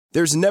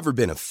There's never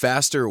been a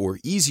faster or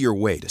easier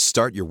way to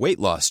start your weight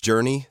loss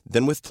journey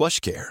than with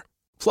PlushCare.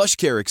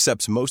 PlushCare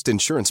accepts most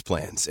insurance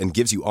plans and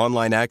gives you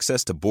online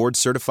access to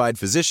board-certified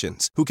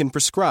physicians who can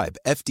prescribe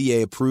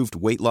FDA-approved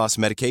weight loss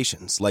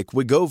medications like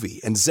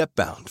Wegovy and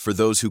Zepbound for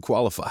those who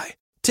qualify.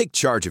 Take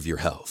charge of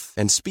your health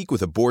and speak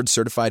with a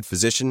board-certified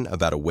physician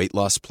about a weight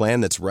loss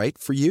plan that's right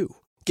for you.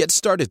 Get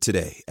started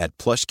today at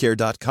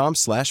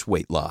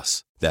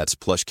plushcare.com/weight-loss. That's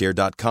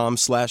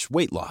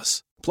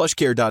plushcare.com/weight-loss.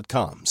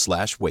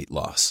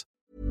 plushcare.com/weight-loss.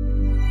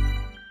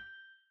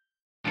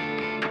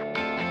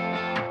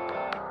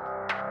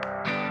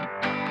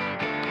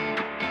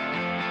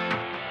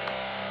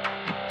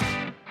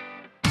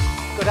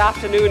 Good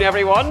afternoon,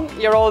 everyone.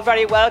 You're all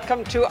very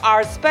welcome to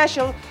our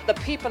special The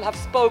People Have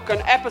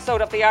Spoken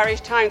episode of the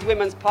Irish Times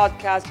Women's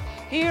Podcast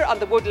here on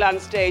the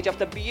woodland stage of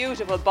the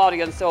beautiful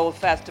Body and Soul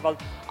Festival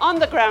on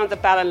the grounds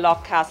of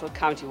Ballinlough Castle,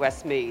 County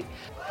Westmeath.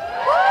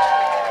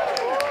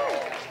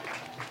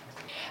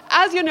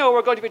 As you know,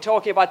 we're going to be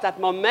talking about that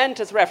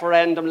momentous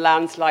referendum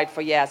landslide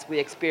for yes we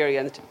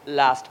experienced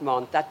last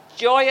month. That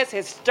joyous,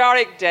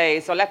 historic day.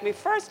 So let me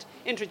first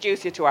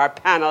introduce you to our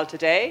panel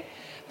today.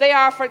 They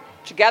are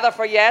Together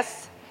for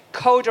Yes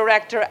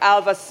co-director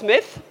Ailbhe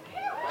Smith,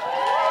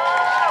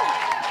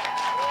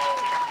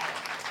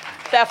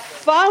 the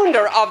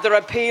founder of the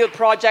Repeal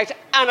Project,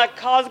 Anna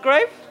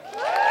Cosgrave,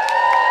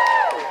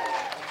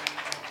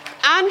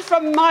 and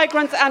from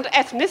Migrants and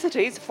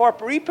Ethnicities for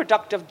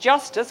Reproductive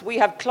Justice, we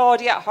have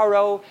Claudia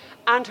Hurrow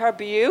and her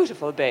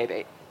beautiful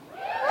baby.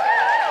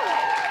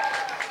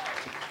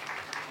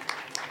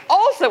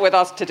 Also with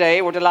us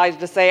today, we're delighted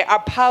to say,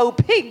 are Pow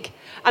Pig,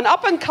 an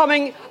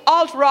up-and-coming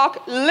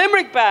alt-rock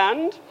Limerick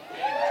band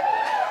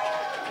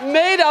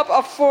made up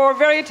of four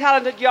very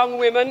talented young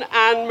women: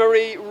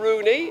 Anne-Marie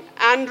Rooney,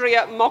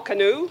 Andrea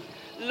Mokanoo,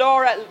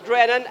 Laura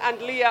Drennan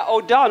and Leah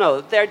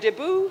O'Donnell. Their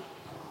debut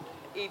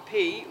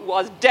EP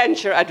was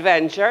Denture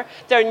Adventure.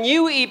 Their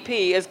new EP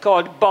is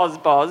called Buzz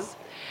Buzz.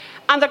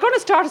 And they're going to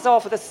start us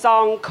off with a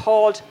song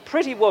called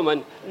Pretty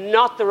Woman,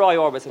 not the Roy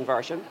Orbison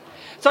version.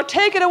 So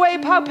take it away,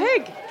 Pow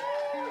Pig.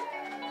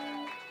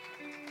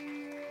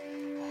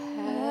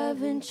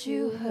 Haven't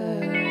you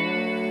heard?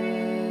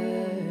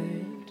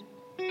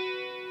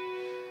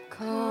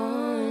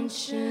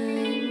 Conscience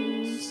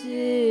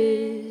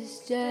is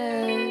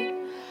dead.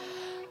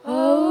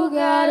 Oh,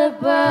 gotta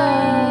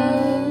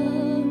burn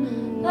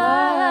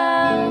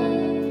life.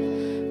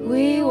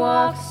 We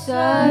walk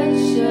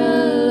such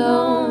a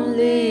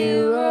lonely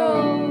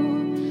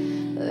road.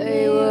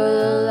 They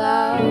will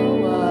allow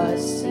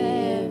us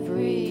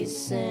every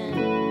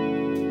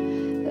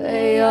sin.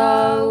 They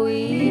are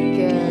weak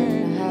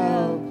and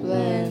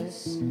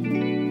helpless.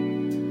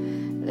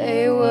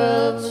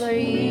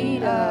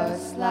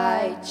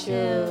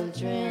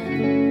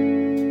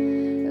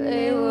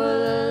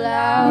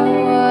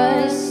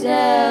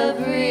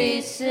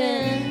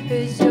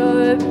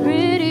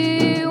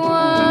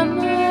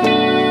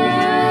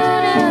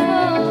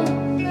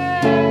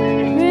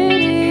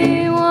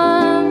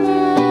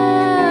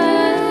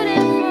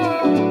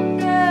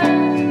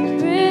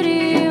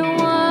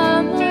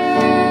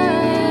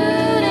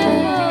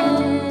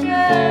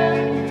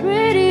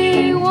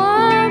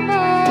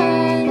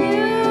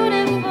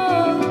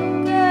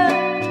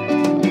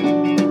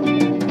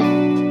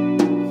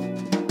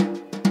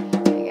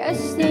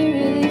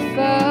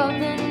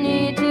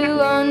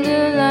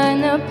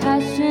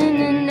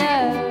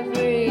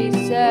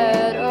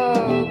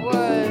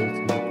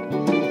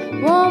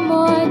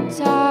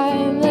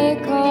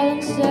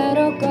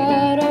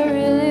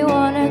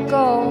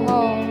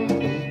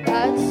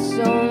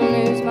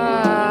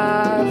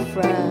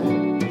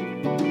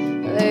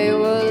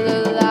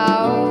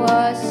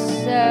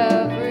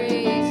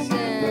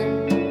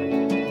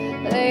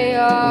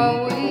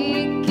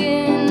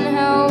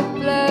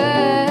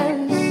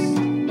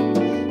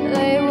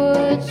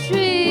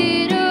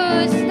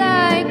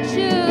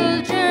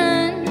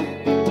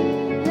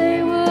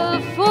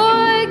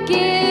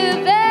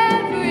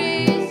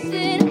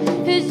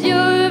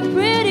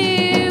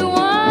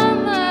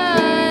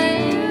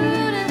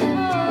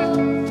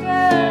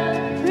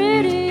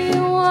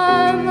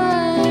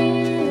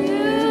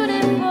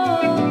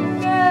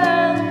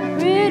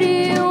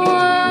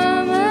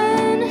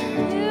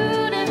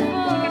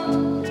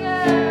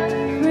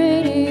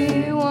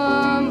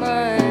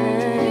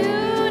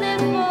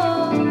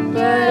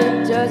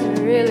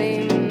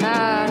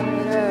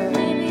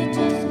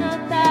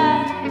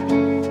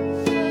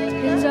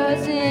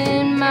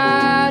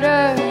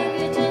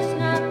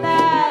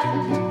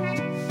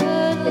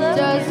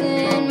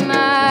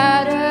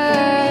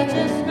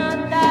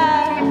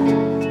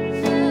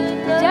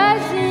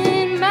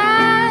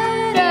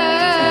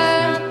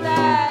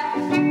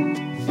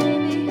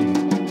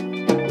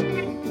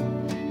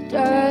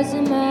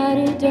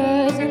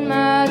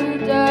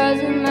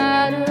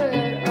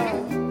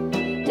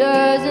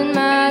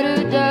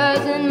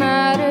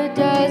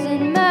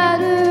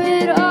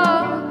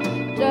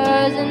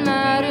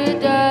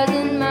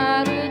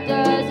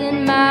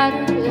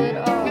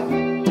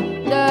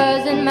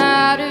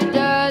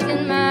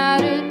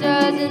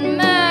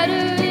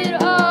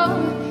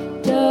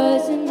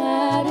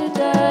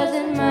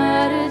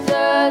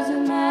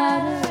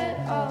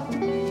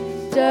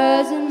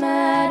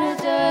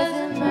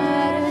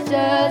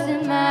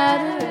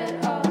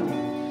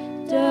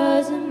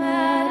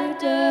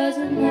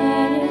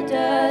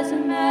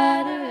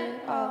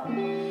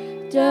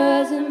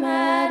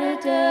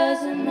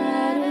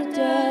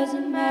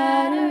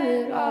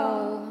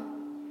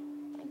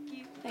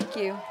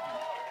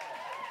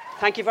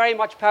 Thank you very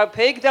much, Pow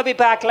Pig. They'll be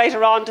back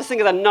later on to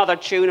sing us another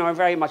tune, and we're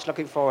very much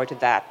looking forward to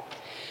that.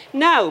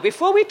 Now,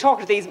 before we talk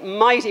to these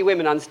mighty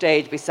women on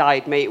stage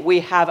beside me,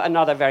 we have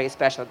another very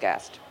special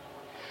guest.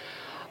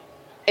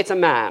 It's a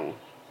man,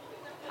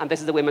 and this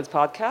is the Women's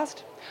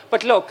Podcast.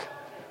 But look,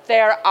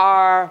 there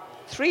are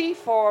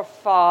 5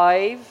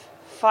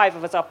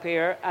 of us up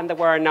here, and there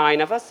were 9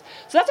 of us.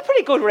 So that's a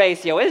pretty good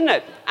ratio, isn't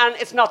it? And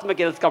it's not the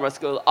McGill Summer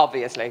School,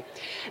 obviously.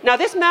 Now,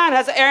 this man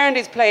has earned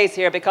his place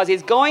here because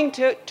he's going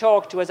to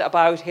talk to us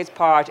about his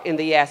part in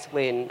the Yes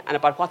Win and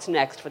about what's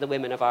next for the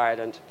women of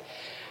Ireland.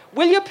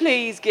 Will you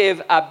please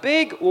give a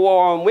big,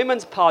 warm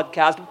Women's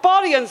Podcast,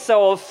 Body and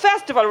Soul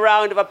Festival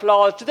round of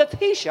applause to the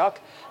Taoiseach,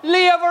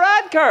 Leah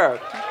Varadkar.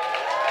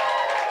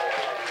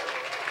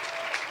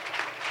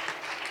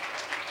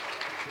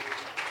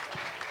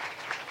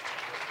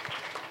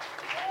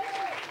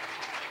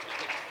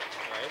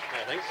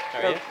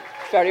 How are you?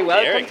 Very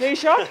welcome,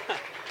 Taoiseach.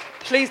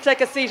 Please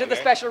take a seat in the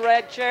special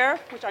red chair,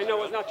 which I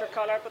know is not your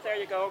colour, but there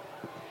you go.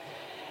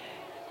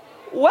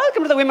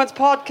 Welcome to the Women's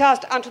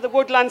Podcast and to the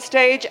Woodland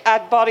stage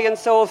at Body and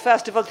Soul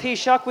Festival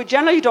Taoiseach. We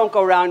generally don't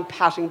go around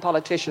patting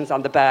politicians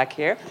on the back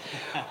here,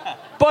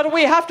 but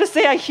we have to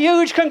say a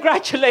huge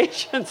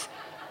congratulations.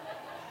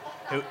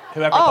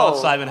 Whoever thought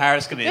Simon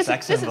Harris could be a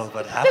sex symbol,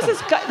 but it happened.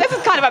 This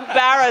is kind of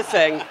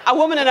embarrassing. A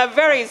woman in a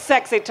very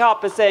sexy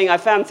top is saying, "I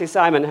fancy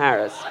Simon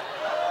Harris."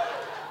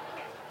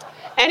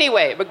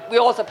 Anyway, we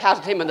also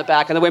patted him in the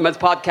back on the Women's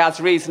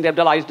Podcast recently, I'm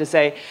delighted to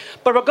say.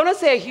 But we're going to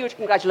say a huge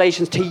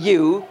congratulations to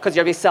you, because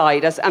you're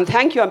beside us, and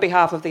thank you on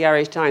behalf of the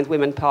Irish Times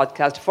Women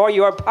Podcast for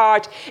your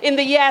part in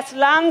the Yes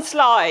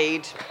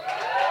landslide.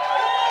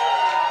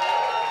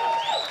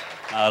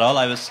 Not at all.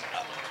 I was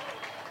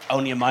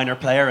only a minor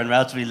player and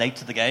relatively late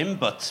to the game,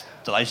 but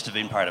delighted to have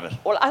been part of it.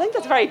 Well, I think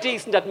that's a very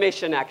decent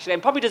admission, actually,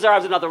 and probably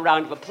deserves another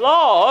round of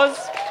applause.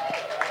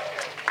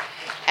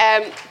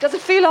 Does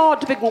it feel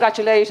odd to be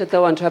congratulated,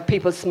 though, and to have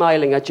people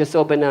smiling at you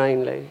so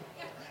benignly?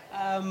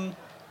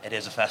 It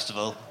is a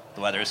festival.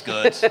 The weather is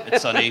good.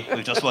 It's sunny.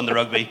 We've just won the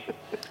rugby.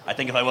 I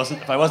think if I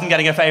wasn't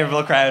getting a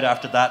favourable crowd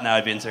after that, now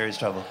I'd be in serious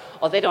trouble.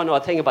 Oh, they don't know a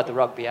thing about the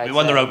rugby. We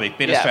won the rugby.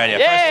 Beat Australia.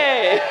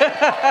 Yay!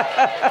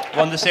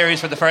 Won the series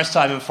for the first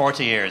time in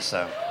 40 years.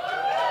 So.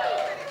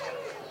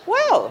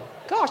 Well,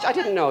 gosh, I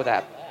didn't know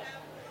that.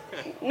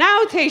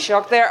 Now,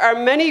 Taoiseach, there are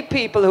many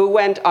people who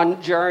went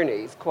on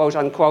journeys, quote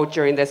unquote,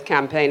 during this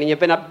campaign, and you've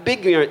been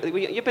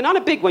on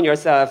a big one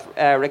yourself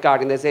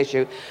regarding this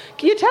issue.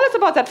 Can you tell us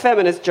about that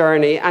feminist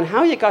journey and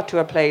how you got to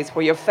a place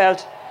where you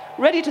felt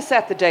ready to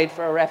set the date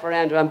for a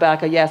referendum and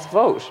back a yes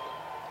vote?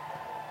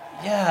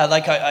 Yeah,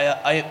 like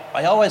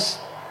I'm always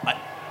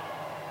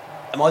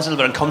a little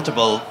bit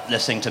uncomfortable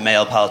listening to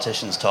male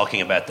politicians talking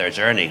about their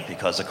journey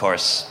because, of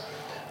course,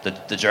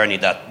 the journey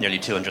that nearly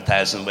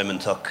 200,000 women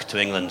took to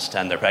England to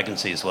end their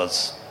pregnancies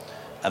was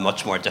a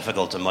much more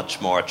difficult and much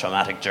more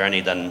traumatic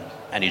journey than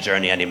any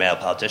journey any male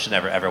politician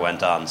ever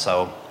went on.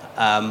 So,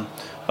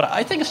 but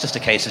I think it's just a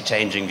case of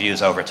changing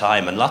views over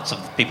time, and lots of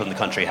people in the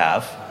country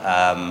have.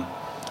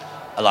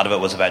 A lot of it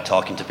was about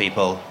talking to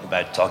people,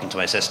 about talking to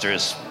my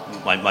sisters,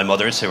 my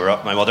mother,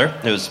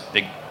 who's a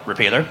big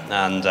repealer,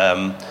 and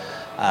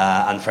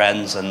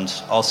friends, and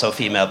also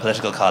female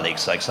political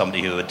colleagues, like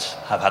somebody who would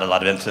have had a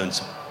lot of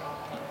influence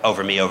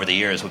over me over the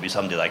years would be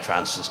somebody like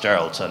Frances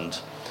Fitzgerald. And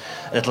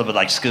a little bit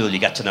like school, you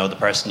get to know the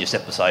person you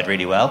sit beside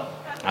really well.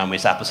 And we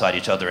sat beside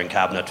each other in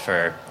cabinet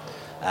for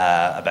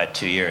about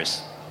 2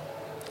 years.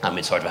 And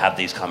we'd sort of have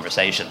these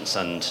conversations.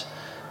 And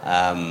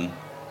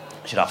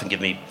she'd often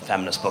give me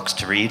feminist books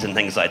to read and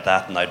things like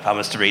that. And I'd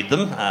promise to read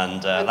them.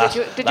 And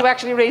did you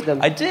actually read them?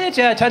 I did,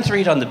 yeah. I tend to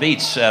read on the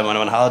beach when I'm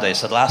on holiday.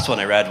 So the last one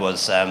I read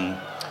was,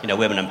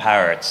 Women in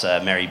Power. It's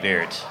Mary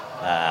Beard.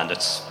 And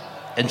it's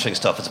interesting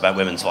stuff. It's about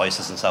women's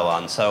voices and so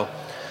on. So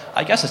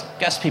I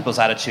guess people's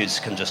attitudes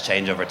can just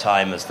change over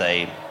time as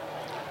they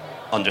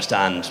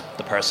understand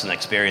the personal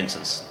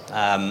experiences.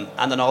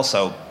 And then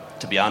also,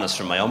 to be honest,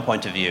 from my own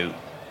point of view,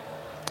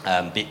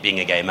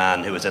 being a gay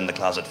man who was in the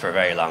closet for a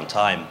very long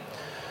time,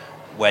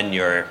 when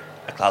you're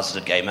a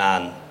closeted gay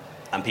man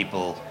and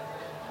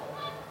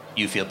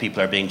you feel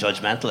people are being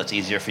judgmental, it's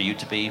easier for you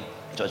to be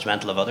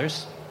judgmental of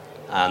others.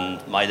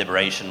 And my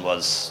liberation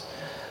was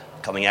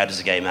coming out as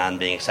a gay man,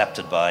 being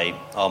accepted by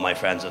all my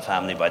friends and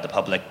family, by the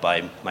public,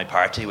 by my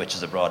party, which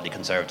is a broadly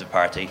conservative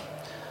party.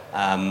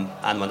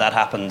 And when that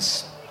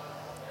happens,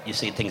 you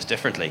see things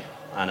differently,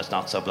 and it's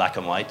not so black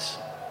and white,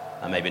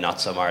 and maybe not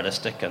so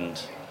moralistic,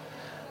 and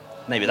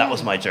maybe that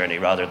was my journey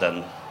rather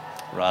than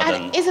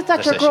is it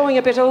that you're growing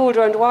a bit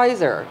older and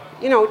wiser?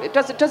 You know,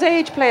 does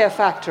age play a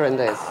factor in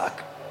this?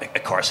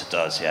 Of course it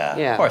does,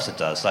 yeah. Of course it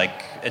does.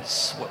 Like,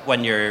 it's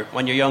when you're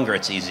younger,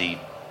 it's easy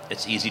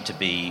to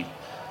be.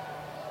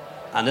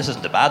 And this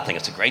isn't a bad thing,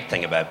 it's a great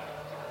thing about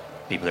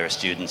people who are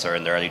students or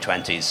in their early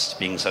 20s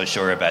being so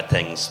sure about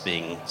things,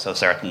 being so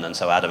certain and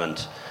so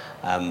adamant.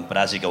 But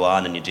as you go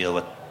on and you deal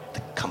with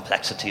the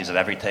complexities of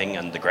everything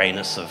and the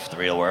greyness of the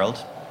real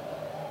world,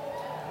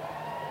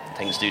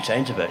 things do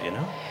change a bit, you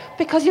know?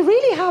 Because you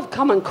really have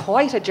come on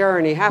quite a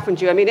journey,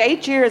 haven't you? I mean,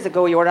 8 years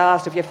ago you were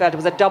asked if you felt it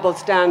was a double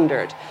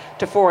standard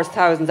to force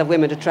thousands of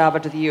women to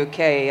travel to the UK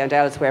and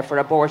elsewhere for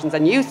abortions.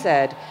 And you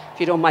said, if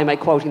you don't mind my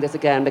quoting this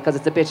again because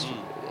it's a bit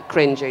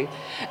cringy,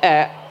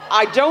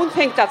 I don't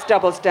think that's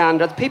double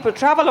standards. People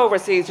travel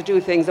overseas to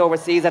do things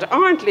overseas that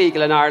aren't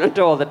legal in Ireland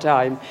all the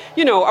time.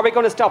 You know, are we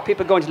going to stop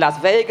people going to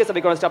Las Vegas? Are we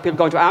going to stop people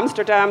going to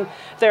Amsterdam?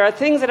 There are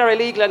things that are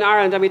illegal in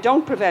Ireland and we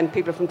don't prevent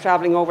people from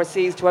travelling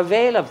overseas to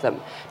avail of them.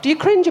 Do you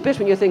cringe a bit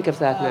when you think of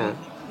that now?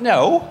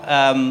 No.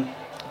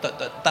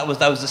 That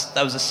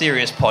was a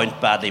serious point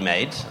badly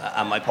made.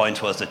 And my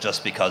point was that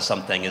just because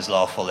something is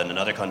lawful in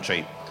another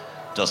country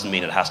doesn't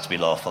mean it has to be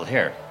lawful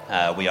here.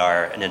 We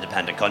are an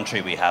independent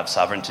country, we have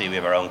sovereignty, we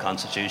have our own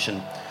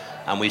constitution,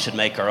 and we should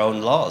make our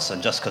own laws.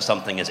 And just because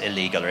something is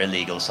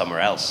illegal somewhere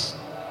else,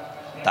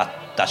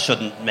 that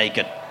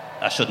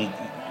shouldn't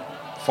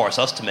force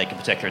us to make a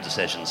particular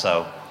decision.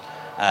 So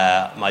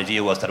my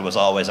view was that it was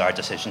always our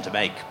decision to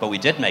make, but we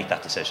did make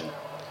that decision,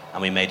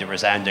 and we made it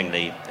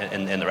resoundingly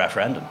in the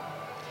referendum.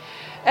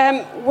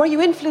 Were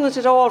you influenced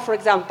at all, for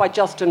example, by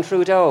Justin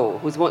Trudeau,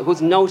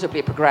 who's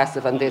notably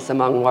progressive on this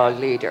among world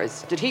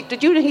leaders? Did he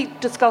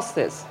discuss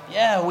this?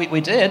 Yeah,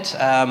 we did,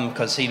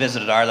 because he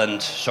visited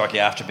Ireland shortly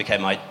after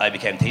I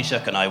became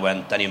Taoiseach,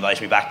 and then he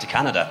invited me back to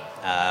Canada,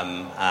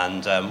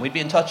 and we'd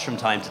be in touch from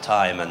time to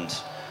time. And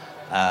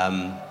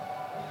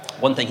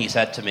one thing he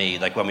said to me,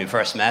 like when we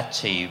first met,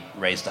 he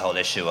raised the whole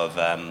issue of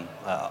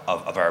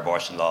our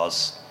abortion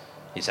laws.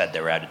 He said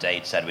they were out of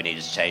date, said we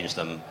needed to change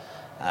them.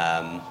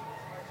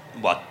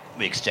 What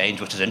we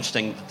exchanged, which is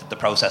interesting, the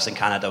process in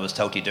Canada was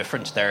totally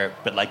different. They're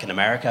a bit like in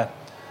America,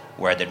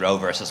 where they Roe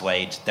versus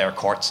Wade, their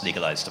courts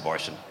legalised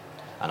abortion.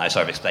 And I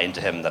sort of explained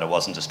to him that it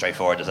wasn't as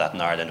straightforward as that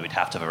in Ireland. We'd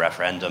have to have a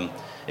referendum.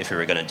 If we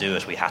were going to do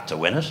it, we had to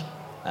win it,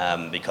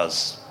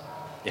 because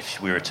if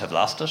we were to have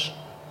lost it,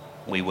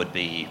 we would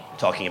be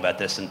talking about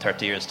this in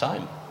 30 years'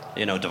 time.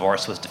 You know,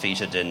 divorce was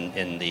defeated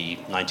in the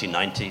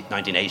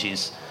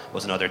 1980s,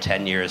 was another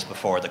 10 years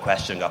before the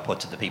question got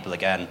put to the people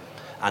again.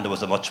 And there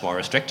was a much more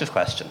restrictive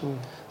question.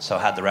 So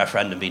had the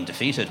referendum been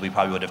defeated, we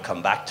probably would have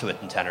come back to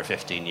it in 10 or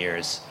 15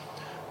 years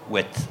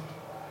with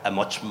a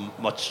much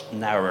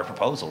narrower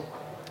proposal.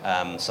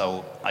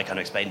 So I kind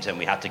of explained to him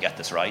we had to get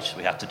this right.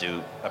 We had to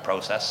do a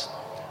process,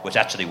 which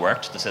actually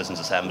worked, the Citizens'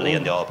 Assembly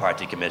and the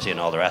All-Party Committee and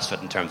all the rest of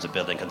it in terms of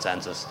building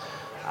consensus.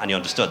 And he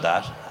understood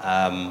that.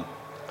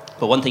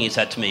 But one thing he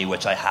said to me,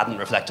 which I hadn't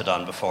reflected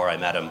on before I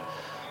met him,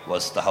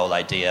 was the whole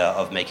idea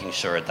of making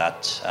sure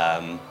that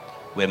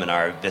women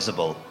are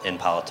visible in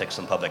politics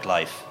and public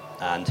life.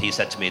 And he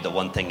said to me the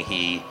one thing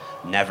he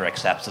never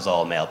accepts is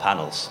all-male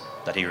panels,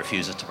 that he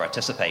refuses to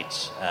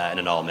participate in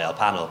an all-male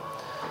panel.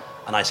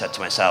 And I said to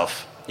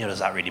myself, you know, does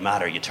that really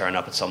matter? You turn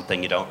up at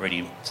something, you don't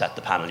really set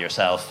the panel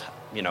yourself.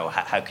 You know,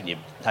 how can you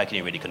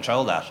really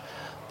control that?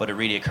 But it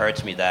really occurred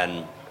to me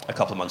then, a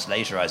couple of months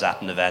later, I was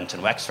at an event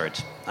in Wexford,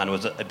 and it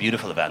was a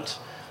beautiful event.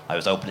 I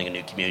was opening a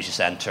new community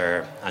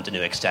centre and a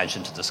new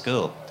extension to the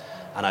school.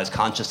 And I was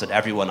conscious that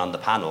everyone on the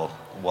panel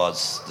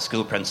was the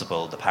school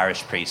principal, the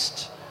parish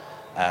priest,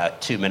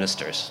 2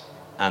 ministers,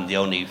 and the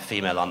only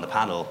female on the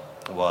panel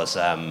was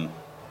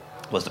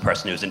the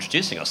person who was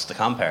introducing us, the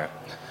compere.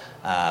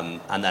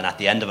 And then at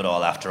the end of it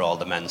all, after all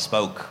the men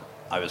spoke,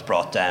 I was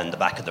brought down the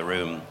back of the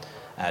room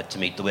to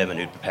meet the women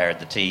who'd prepared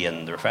the tea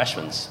and the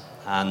refreshments.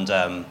 And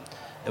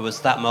it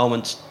was that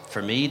moment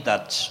for me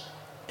that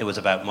it was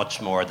about much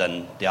more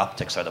than the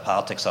optics or the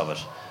politics of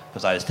it,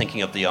 because I was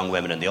thinking of the young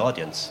women in the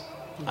audience.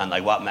 And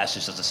like, what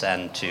message does it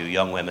send to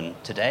young women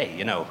today?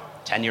 You know,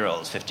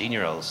 10-year-olds,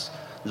 15-year-olds,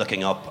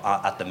 looking up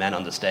at the men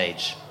on the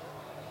stage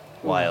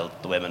while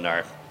the women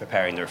are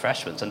preparing the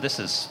refreshments. And this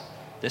is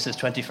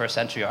 21st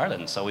century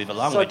Ireland, so we've a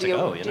long way to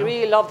go. Do you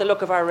really love the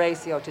look of our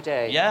ratio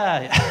today?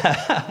 Yeah.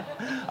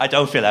 I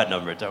don't feel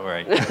outnumbered, don't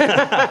worry.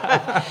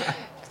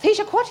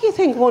 Taoiseach, what do you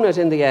think won it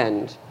in the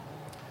end?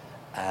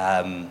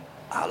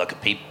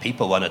 Look,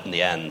 people won it in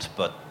the end,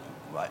 but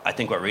I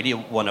think what really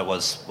won it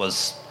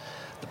was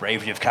the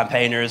bravery of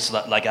campaigners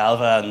like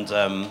Alva and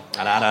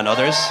Anna and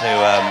others who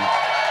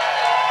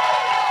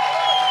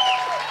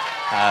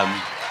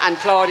and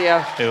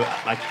Claudia,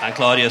 and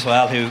Claudia as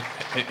well, who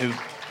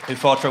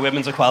fought for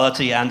women's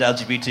equality and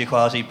LGBT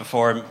equality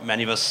before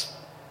many of us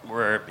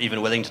were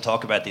even willing to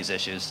talk about these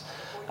issues.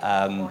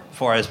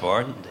 Before I was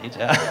born, indeed.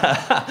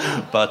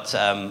 Yeah. but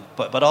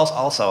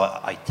also,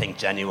 I think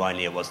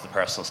genuinely it was the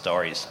personal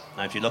stories.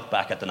 Now, if you look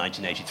back at the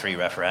 1983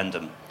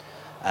 referendum,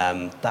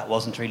 that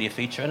wasn't really a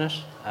feature in it.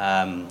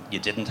 You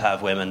didn't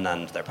have women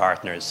and their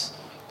partners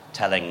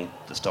telling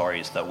the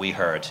stories that we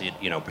heard,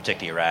 you know,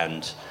 particularly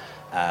around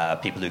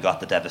people who got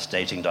the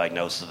devastating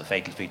diagnosis of a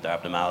fatal fetal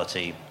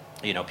abnormality,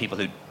 you know,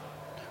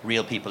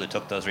 real people who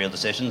took those real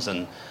decisions.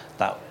 And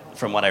that,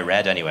 from what I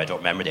read anyway, I don't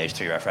remember the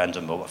 83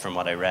 referendum, but from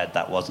what I read,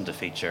 that wasn't a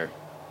feature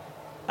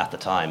at the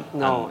time.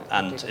 No,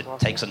 and it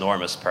takes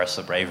enormous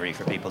personal bravery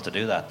for people to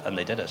do that, and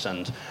they did it.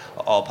 And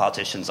all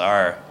politicians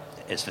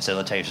is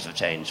facilitators of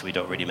change. We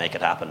don't really make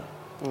it happen,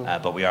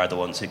 but we are the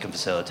ones who can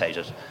facilitate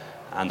it.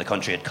 And the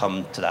country had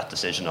come to that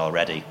decision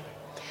already.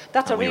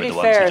 That's a And we were really the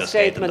ones who fair just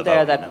gave them statement the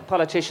there, vote, that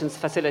politicians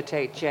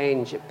facilitate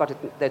change, but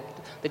that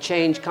the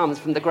change comes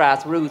from the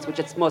grassroots, which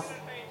it most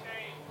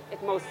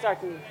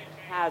certainly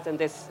has in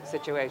this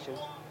situation.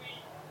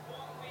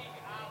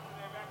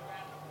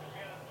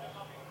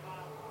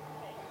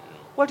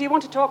 Well, do you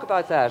want to talk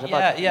about that?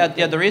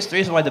 Yeah. The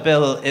reason why the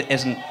bill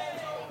isn't.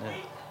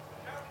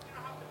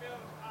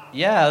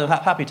 Yeah, I'm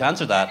happy to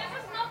answer that. This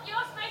is not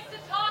your space to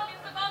talk.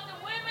 It's about the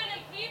women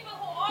and people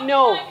who organize.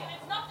 No,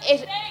 It's not the it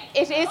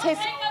state. is Don't his.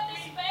 take up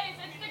this space.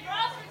 It's the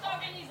grassroots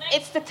organization.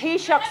 It's the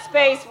Taoiseach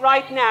space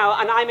right now,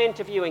 and I'm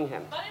interviewing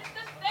him. But it's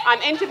the state.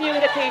 I'm interviewing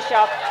the Taoiseach. It's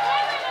their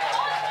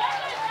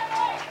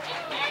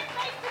space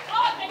to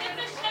talk, and it's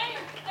a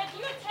shame that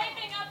you're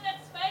taking up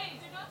that space.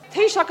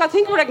 Taoiseach, I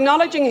think we're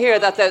acknowledging here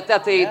that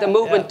the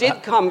movement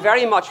did come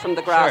very much from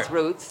the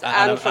grassroots Sure.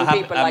 and from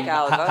people like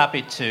Alva.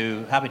 Happy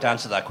to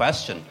answer that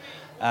question.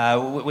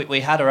 We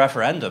had a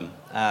referendum,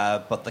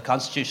 but the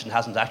Constitution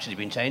hasn't actually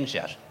been changed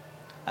yet,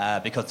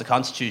 because the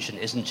Constitution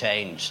isn't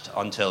changed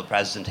until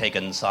President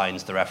Higgins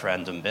signs the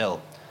referendum bill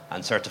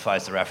and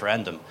certifies the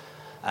referendum.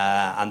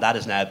 And that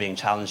is now being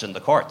challenged in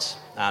the courts.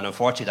 And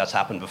unfortunately, that's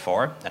happened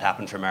before. It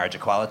happened for marriage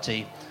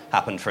equality,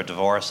 happened for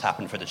divorce,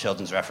 happened for the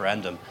children's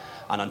referendum.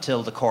 And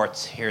until the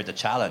courts hear the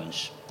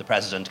challenge, the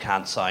President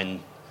can't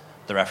sign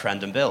the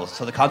referendum bill.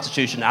 So the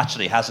Constitution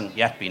actually hasn't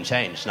yet been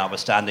changed,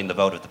 notwithstanding the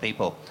vote of the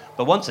people.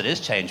 But once it is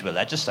changed, we'll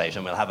legislate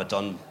and we'll have it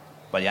done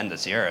by the end of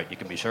this year. You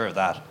can be sure of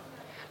that.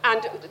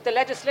 And the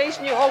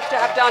legislation you hope to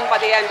have done by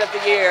the end of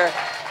the year,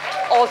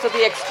 also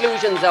the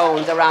exclusion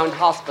zones around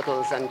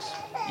hospitals and...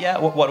 Yeah,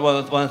 one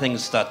of the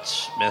things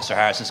that Minister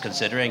Harris is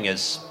considering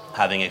is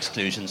having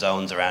exclusion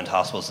zones around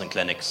hospitals and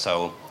clinics,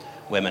 so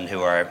women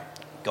who are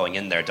going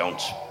in there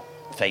don't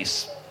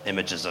face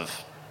images of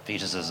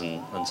fetuses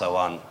and so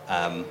on.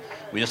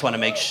 We just want to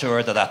make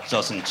sure that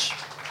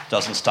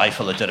doesn't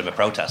stifle legitimate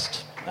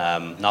protest,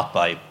 not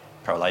by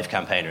pro-life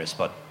campaigners,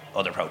 but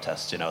other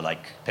protests, like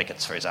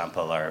pickets, for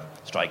example, or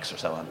strikes or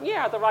so on.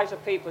 Yeah, the right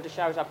of people to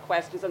shout up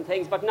questions and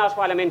things, but not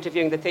while I'm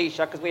interviewing the Taoiseach,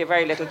 because we have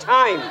very little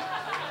time.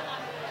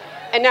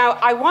 And now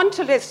I want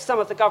to list some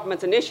of the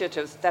government's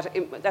initiatives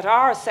that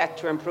are set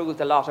to improve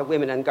the lot of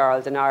women and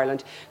girls in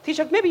Ireland.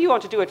 Taoiseach, maybe you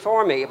want to do it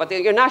for me, about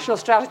your National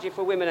Strategy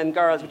for Women and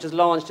Girls, which was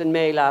launched in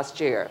May last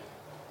year.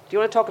 Do you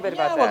want to talk a bit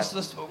about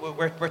that? Well,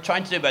 we're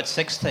trying to do about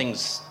 6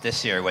 things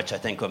this year, which I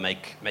think will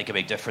make a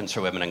big difference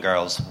for women and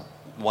girls.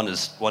 One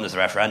is the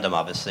referendum,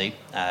 obviously.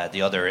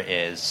 The other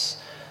is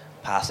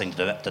passing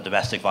the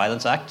Domestic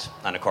Violence Act.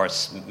 And of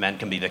course, men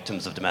can be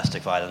victims of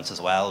domestic violence as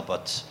well,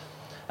 but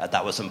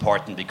that was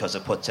important because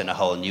it puts in a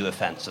whole new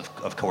offence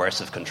of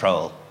coercive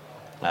control,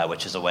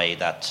 which is a way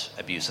that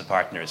abusive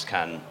partners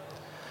can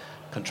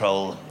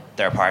control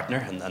their partner,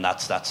 and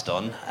that's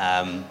done.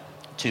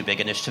 2 big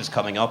initiatives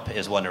coming up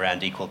is one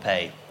around equal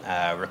pay,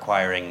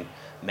 requiring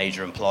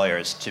major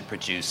employers to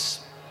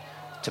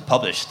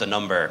publish their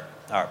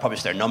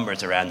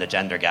numbers around the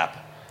gender gap,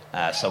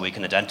 so we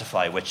can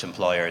identify which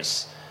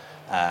employers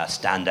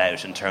stand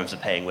out in terms of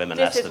paying women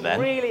less than men.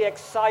 This is really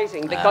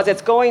exciting because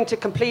it's going to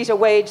complete a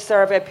wage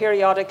survey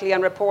periodically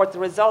and report the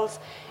results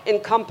in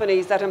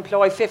companies that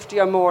employ 50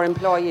 or more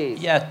employees.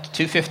 Yeah,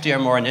 250 or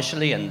more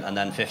initially and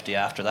then 50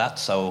 after that.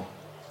 So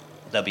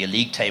there'll be a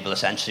league table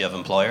essentially of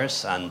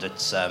employers, and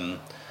it's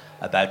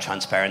about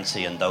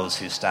transparency and those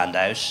who stand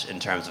out in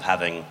terms of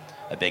having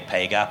a big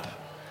pay gap.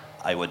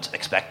 I would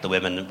expect the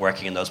women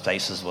working in those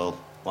places will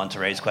want to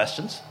raise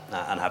questions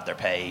and have their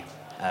pay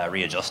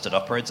readjusted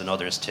upwards, and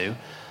others too.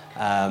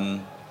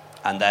 And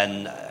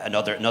then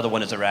another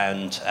one is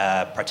around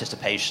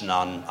participation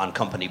on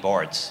company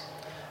boards.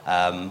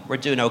 We're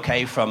doing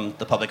okay from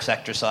the public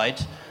sector side.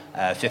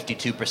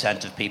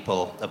 52% of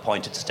people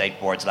appointed to state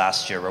boards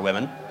last year were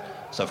women.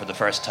 So for the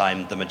first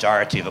time, the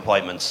majority of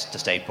appointments to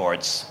state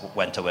boards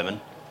went to women.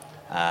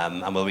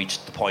 And we'll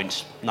reach the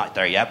point, not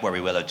there yet, where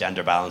we will have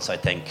gender balance, I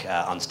think,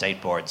 on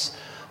state boards.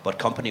 But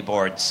company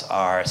boards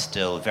are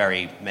still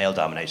very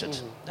male-dominated.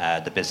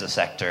 The business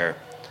sector,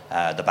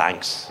 the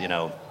banks,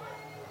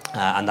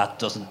 and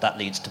that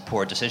leads to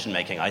poor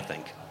decision-making, I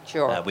think.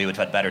 Sure. We would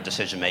have had better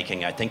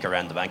decision-making, I think,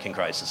 around the banking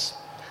crisis.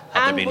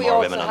 And there been we more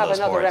also women on have those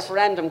another boards.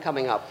 referendum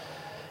coming up.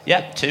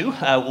 Yeah, 2.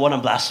 One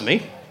on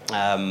blasphemy,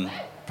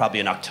 probably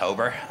in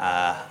October,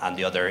 and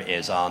the other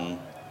is on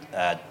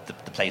the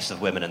place of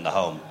women in the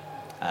home.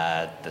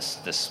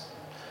 This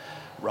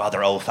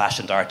rather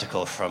old-fashioned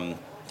article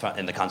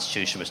in the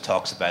Constitution which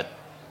talks about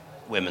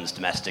women's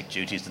domestic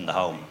duties in the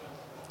home.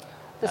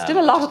 There's still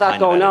a lot of that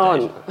going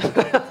on.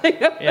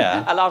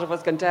 Yeah. A lot of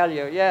us can tell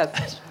you,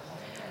 yes.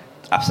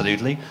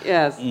 Absolutely.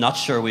 Yes. Not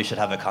sure we should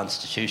have a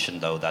constitution,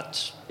 though,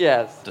 that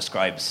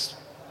describes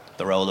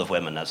the role of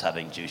women as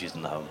having duties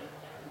in the home.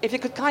 If you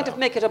could kind of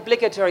make it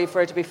obligatory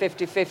for it to be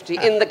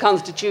 50-50 in the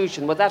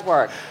Constitution, would that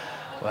work?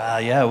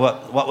 Well, yeah,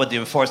 what would the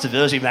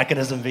enforceability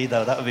mechanism be,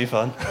 though? That would be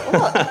fun.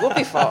 Well, it would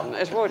be fun.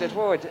 It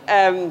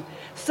would.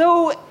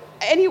 So,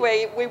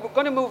 anyway, we were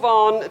going to move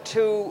on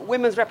to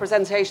women's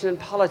representation in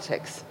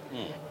politics.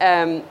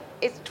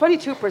 It's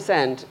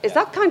 22%. Is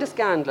that kind of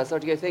scandalous, or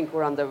do you think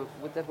we're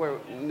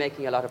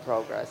making a lot of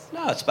progress?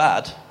 No, it's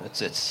bad.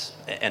 It's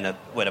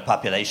with a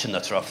population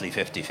that's roughly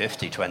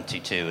 50-50,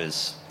 22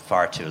 is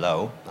far too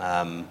low.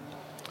 I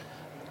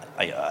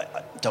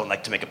don't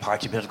like to make a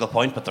party political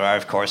point, but there are,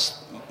 of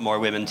course, more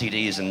women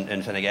TDs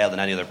in Fine Gael than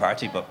any other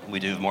party, but we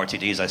do have more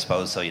TDs, I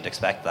suppose, so you'd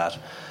expect that.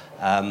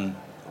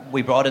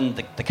 We brought in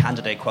the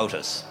candidate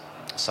quotas.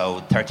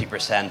 So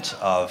 30%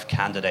 of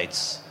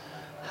candidates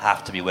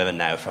have to be women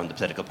now from the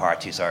political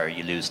parties, or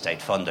you lose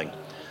state funding.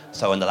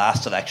 So in the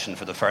last election,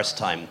 for the first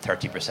time,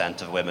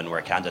 30% of women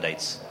were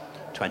candidates.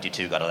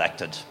 22 got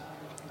elected.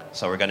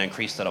 So we're going to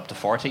increase that up to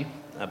 40.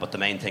 But the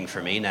main thing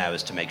for me now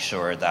is to make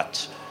sure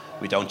that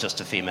we don't just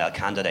have female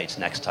candidates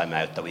next time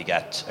out, that we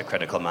get a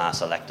critical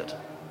mass elected.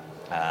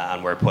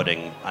 And we're putting,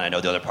 and I know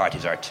the other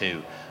parties are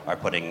too, are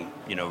putting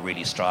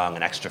really strong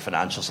and extra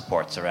financial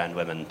supports around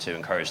women to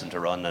encourage them to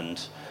run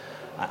and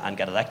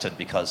get elected,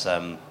 because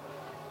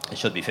it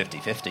should be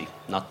 50-50,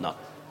 not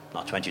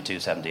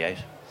 22-78.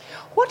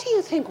 What do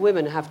you think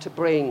women have to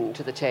bring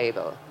to the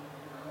table?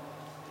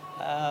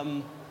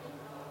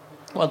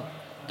 Well,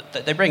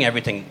 they bring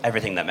everything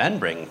that men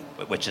bring,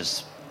 which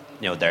is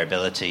their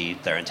ability,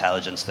 their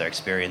intelligence, their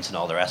experience, and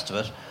all the rest of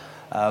it.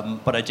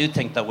 But I do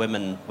think that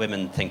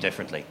women think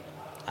differently.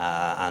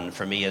 And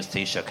for me as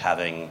Taoiseach,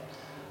 having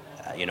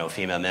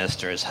female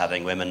ministers,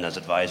 having women as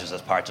advisors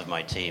as part of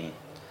my team,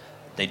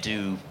 they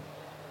do.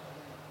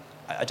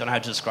 I don't know how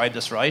to describe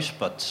this right,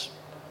 but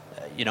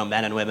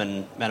men and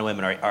women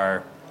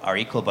are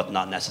equal, but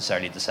not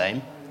necessarily the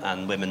same.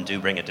 And women do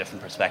bring a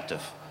different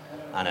perspective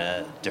and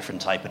a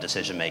different type of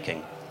decision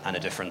making and a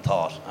different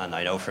thought. And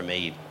I know for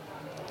me,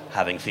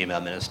 having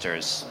female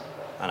ministers,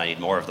 and I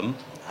need more of them,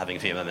 having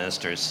female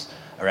ministers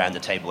around the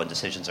table when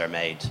decisions are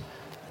made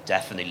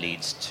definitely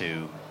leads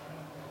to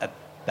a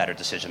better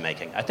decision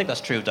making. I think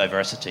that's true of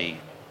diversity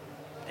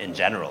in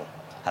general,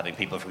 having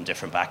people from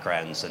different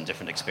backgrounds and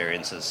different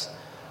experiences.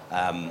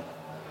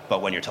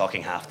 But when you're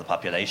talking half the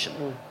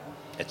population,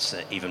 it's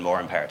even more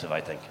imperative,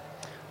 I think.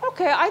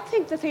 Okay, I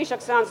think the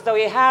Taoiseach sounds as though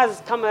he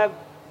has come a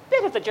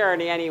bit of the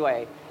journey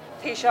anyway.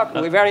 Taoiseach,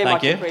 we very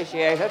much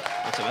appreciate it.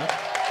 That's a minute.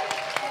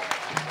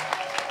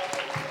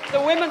 The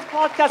Women's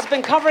Podcast has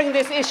been covering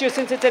this issue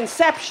since its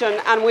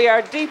inception, and we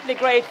are deeply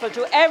grateful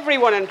to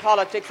everyone in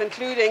politics,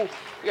 including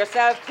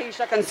yourself,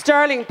 Taoiseach, and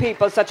sterling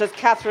people such as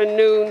Catherine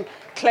Noon,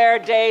 Claire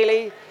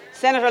Daly,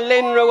 Senator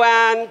Lynn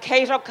Ruane,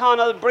 Kate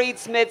O'Connell, Breed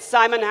Smith,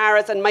 Simon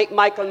Harris, and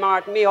Michael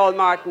Martin, Micheál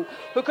Martin,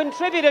 who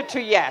contributed to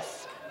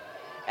Yes.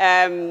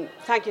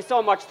 Thank you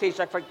so much,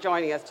 Taoiseach, for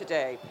joining us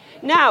today.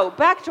 Now,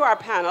 back to our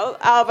panel.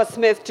 Alva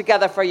Smith,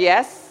 Together for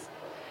Yes,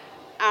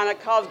 Anna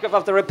Cosgrove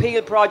of the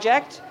Repeal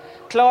Project,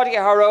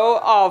 Claudia Haro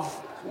of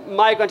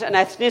Migrant and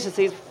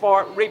Ethnicities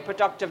for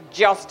Reproductive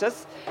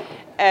Justice.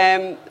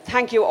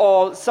 Thank you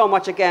all so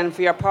much again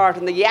for your part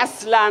in the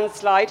Yes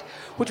landslide,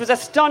 which was a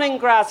stunning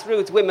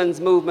grassroots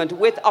women's movement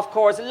with, of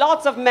course,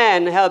 lots of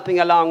men helping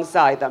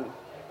alongside them.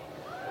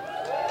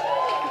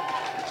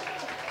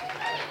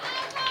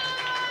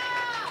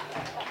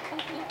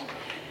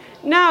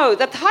 Now,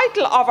 the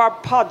title of our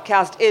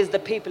podcast is The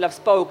People Have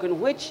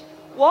Spoken, which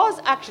was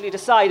actually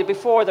decided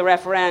before the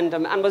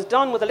referendum and was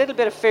done with a little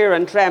bit of fear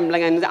and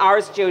trembling in our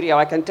studio,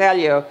 I can tell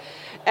you.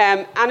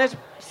 And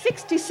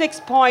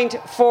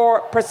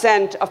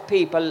 66.4% of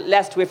people,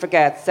 lest we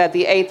forget, said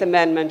the Eighth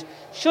Amendment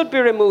should be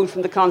removed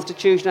from the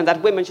Constitution and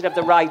that women should have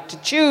the right to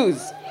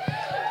choose.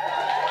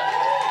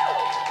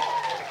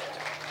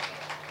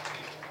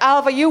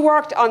 Alva, you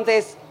worked on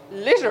this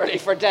literally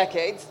for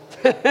decades.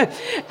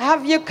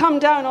 Have you come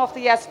down off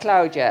the yes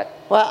cloud yet?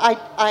 Well,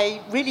 I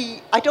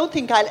don't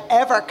think I'll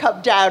ever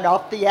come down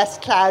off the yes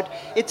cloud.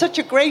 It's such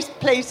a great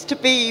place to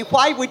be.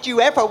 Why would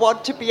you ever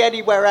want to be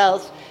anywhere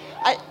else?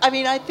 I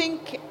mean, I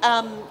think,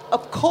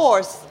 of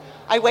course,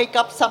 I wake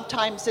up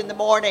sometimes in the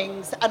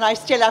mornings and I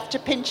still have to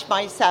pinch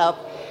myself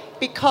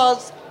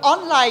because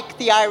unlike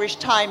the Irish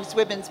Times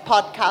Women's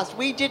Podcast,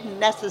 we didn't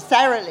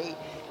necessarily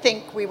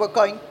think we were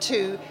going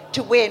to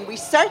win. We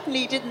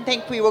certainly didn't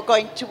think we were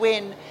going to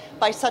win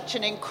by such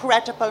an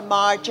incredible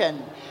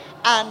margin.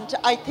 And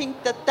I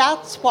think that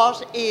that's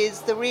what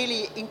is the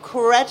really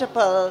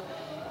incredible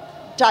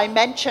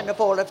dimension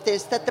of all of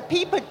this, that the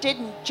people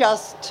didn't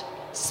just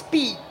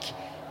speak,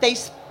 they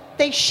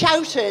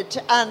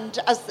shouted, and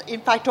as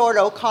in fact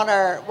Orla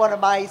O'Connor, one of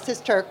my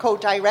sister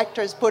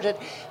co-directors, put it,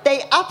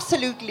 they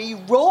absolutely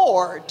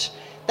roared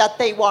that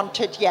they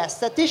wanted yes,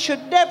 that this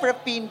should never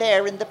have been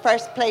there in the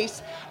first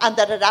place and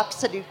that it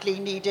absolutely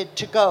needed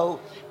to go.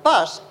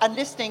 But, and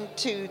listening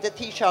to the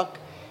Taoiseach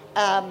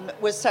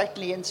was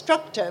certainly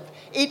instructive,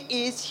 it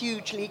is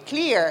hugely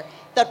clear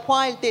that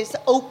while this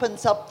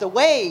opens up the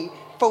way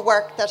for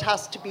work that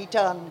has to be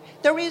done,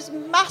 there is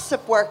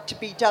massive work to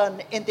be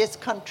done in this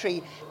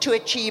country to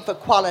achieve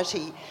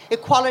equality.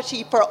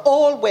 Equality for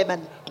all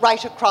women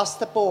right across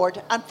the board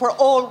and for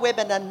all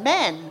women and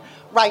men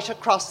right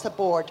across the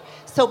board.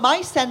 So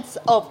my sense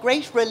of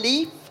great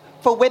relief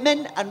for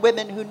women and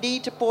women who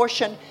need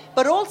abortion,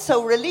 but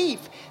also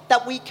relief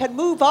that we can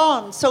move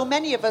on. So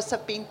many of us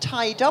have been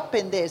tied up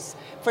in this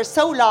for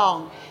so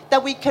long,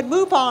 that we can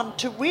move on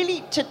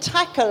to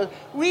tackle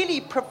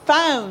really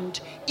profound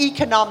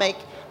economic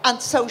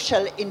and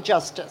social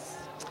injustice.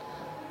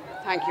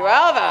 Thank you,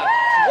 Ailbhe.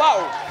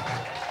 Whoa.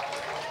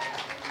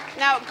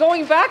 Now,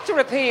 going back to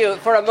repeal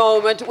for a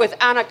moment with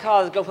Anna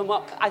Cosgrove, from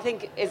what I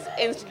think is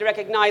instantly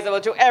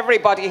recognisable to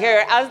everybody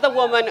here as the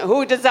woman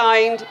who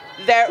designed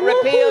their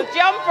repeal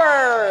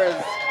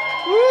jumpers.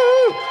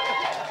 Woo.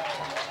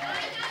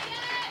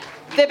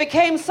 They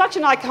became such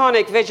an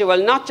iconic visual,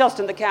 not just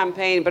in the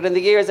campaign, but in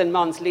the years and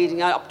months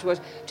leading up to it.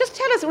 Just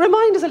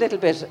remind us a little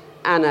bit,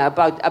 Anna,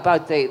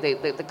 about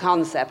the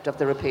concept of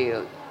the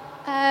repeal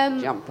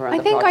jumper and I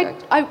think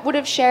project. I would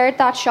have shared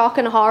that shock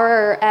and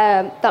horror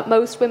that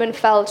most women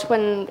felt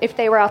if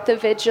they were at the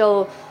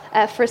vigil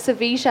for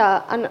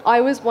Savita, and I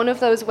was one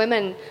of those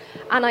women,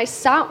 and I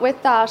sat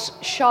with that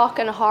shock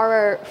and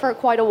horror for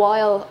quite a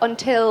while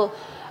until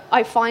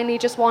I finally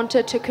just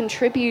wanted to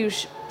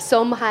contribute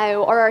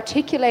somehow or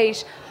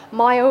articulate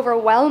my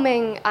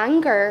overwhelming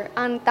anger,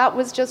 and that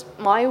was just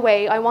my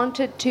way. I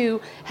wanted to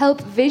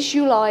help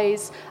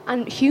visualize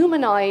and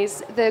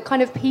humanize the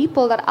kind of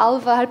people that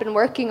Ailbhe had been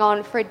working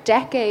on for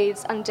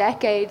decades and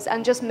decades,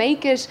 and just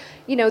make it,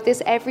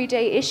 this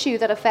everyday issue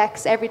that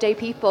affects everyday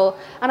people.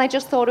 And I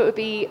just thought it would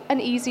be an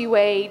easy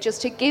way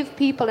just to give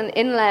people an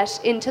inlet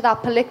into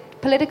that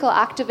political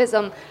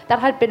activism that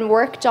had been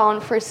worked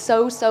on for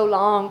so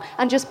long,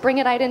 and just bring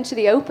it out into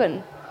the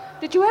open.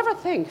 Did you ever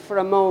think for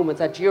a moment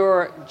that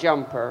your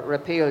jumper,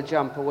 repeal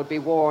jumper, would be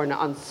worn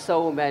on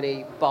so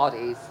many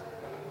bodies?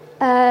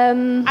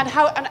 And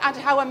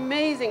how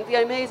amazing,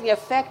 the amazing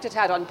effect it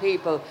had on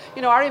people.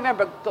 I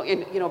remember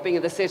being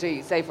in the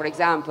city, say for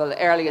example,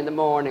 early in the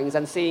mornings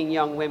and seeing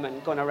young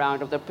women going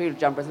around with their repeal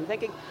jumpers and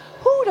thinking,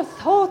 who would have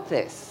thought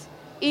this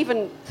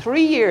even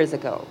 3 years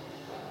ago?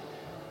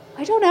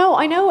 I don't know.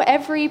 I know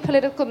every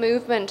political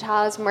movement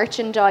has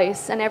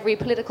merchandise and every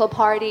political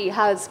party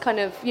has kind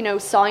of,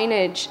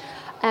 signage.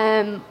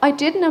 I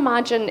didn't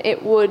imagine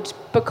it would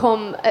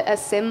become a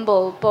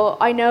symbol, but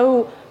I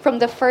know from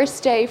the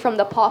first day from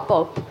the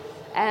pop-up,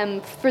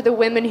 for the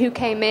women who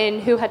came in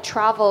who had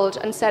travelled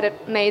and said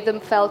it made them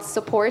felt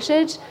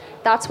supported,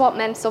 that's what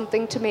meant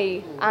something to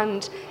me.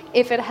 And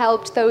if it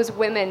helped those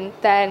women,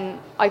 then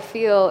I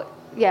feel,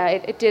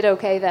 it did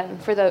okay then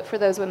for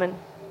those women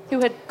who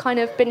had kind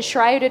of been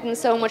shrouded in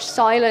so much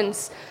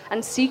silence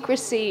and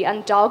secrecy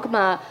and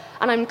dogma.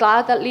 And I'm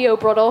glad that Leo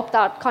brought up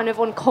that kind of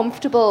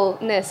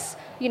uncomfortableness,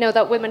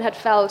 that women had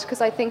felt, because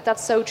I think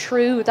that's so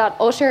true, that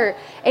utter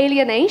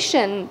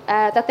alienation,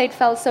 that they'd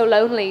felt so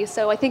lonely.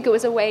 So I think it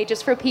was a way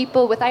just for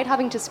people, without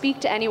having to speak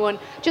to anyone,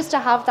 just to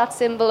have that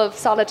symbol of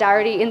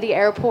solidarity in the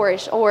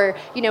airport or,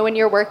 in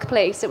your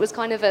workplace. It was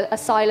kind of a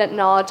silent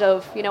nod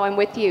of, I'm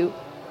with you.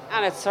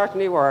 And it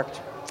certainly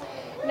worked.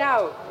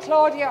 Now,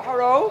 Claudia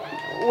Haro,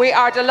 we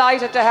are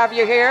delighted to have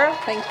you here.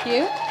 Thank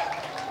you.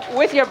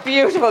 With your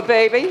beautiful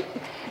baby.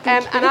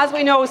 And as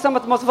we know, some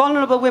of the most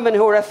vulnerable women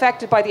who are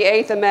affected by the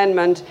 8th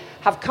Amendment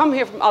have come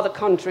here from other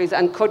countries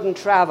and couldn't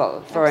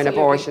travel for an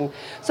abortion.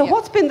 So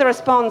what's been the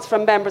response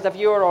from members of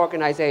your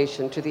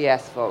organisation to the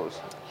yes vote?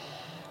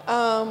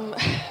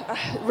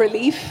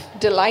 Relief,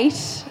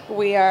 delight.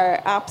 We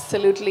are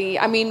absolutely,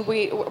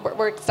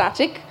 we're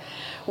ecstatic.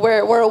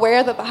 We're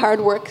aware that the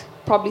hard work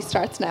probably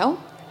starts now.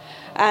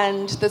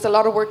 And there's a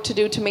lot of work to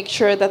do to make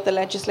sure that the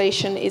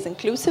legislation is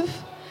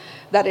inclusive,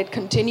 that it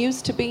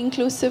continues to be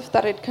inclusive,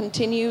 that it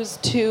continues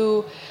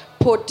to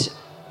put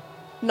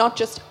not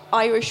just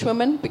Irish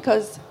women,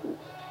 because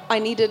we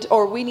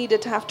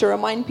needed to have to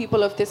remind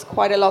people of this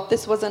quite a lot.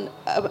 This wasn't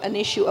an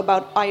issue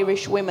about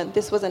Irish women.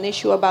 This was an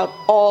issue about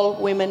all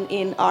women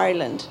in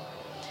Ireland.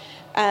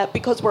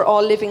 Because we're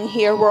all living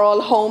here, we're all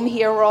home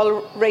here, we're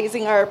all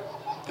raising our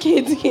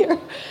kids here.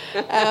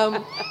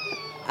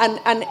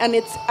 And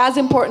it's as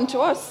important to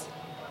us.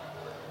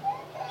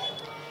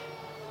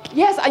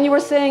 Yes, and you were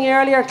saying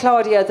earlier,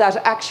 Claudia, that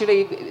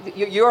actually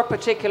your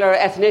particular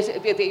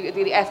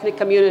the ethnic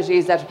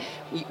communities that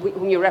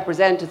whom you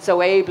represented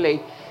so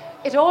ably,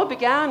 it all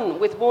began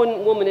with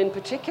one woman in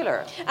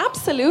particular.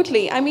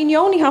 Absolutely. You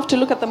only have to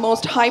look at the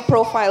most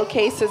high-profile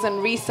cases in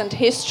recent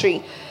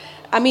history.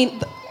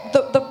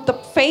 The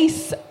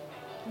face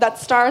that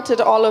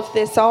started all of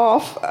this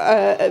off,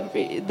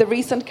 the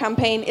recent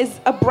campaign, is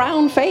a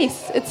brown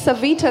face. It's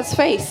Savita's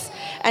face.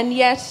 And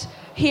yet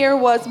here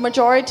was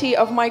majority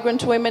of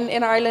migrant women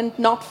in Ireland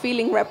not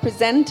feeling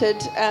represented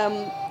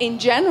in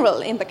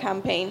general in the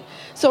campaign.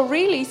 So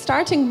really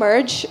starting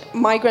Merge,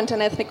 Migrant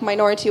and Ethnic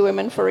Minority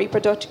Women for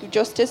Reproductive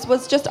Justice,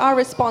 was just our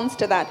response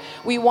to that.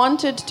 We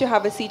wanted to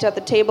have a seat at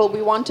the table.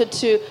 We wanted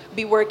to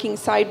be working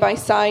side by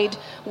side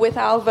with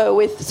Ailbhe,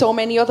 with so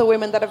many other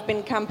women that have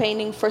been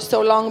campaigning for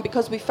so long,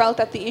 because we felt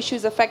that the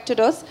issues affected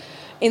us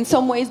in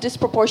some ways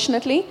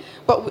disproportionately,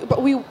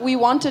 but we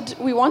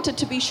wanted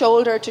to be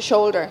shoulder to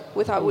shoulder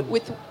with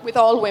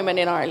all women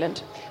in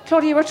Ireland.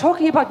 Claudia, you were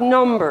talking about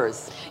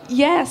numbers.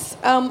 Yes,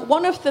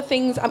 one of the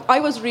things, I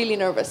was really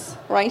nervous,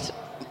 right?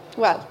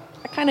 Well,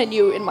 kind of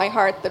knew in my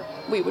heart that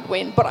we would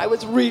win, but I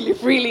was really,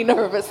 really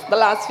nervous the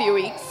last few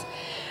weeks.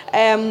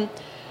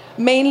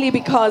 Mainly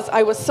because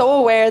I was so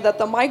aware that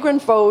the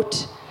migrant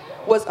vote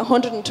was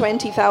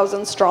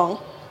 120,000 strong.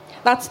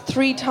 That's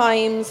 3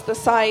 times the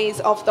size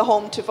of the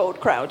Home to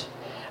Vote crowd.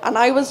 And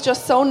I was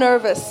just so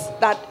nervous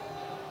that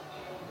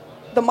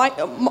the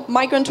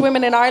migrant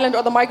women in Ireland,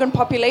 or the migrant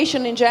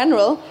population in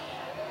general,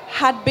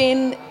 had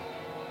been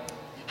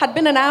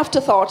an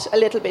afterthought a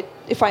little bit,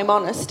 if I'm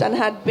honest, and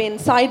had been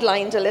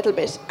sidelined a little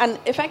bit. And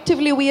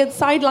effectively, we had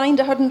sidelined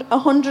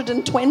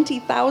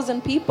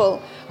 120,000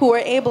 people who were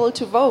able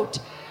to vote,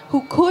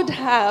 who could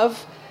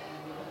have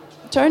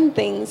turned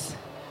things.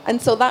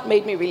 And so that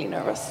made me really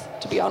nervous,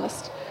 to be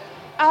honest.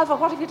 Ailbhe,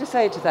 what have you to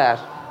say to that?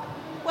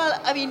 Well,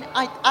 I mean,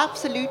 I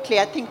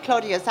think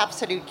Claudia's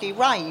absolutely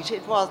right.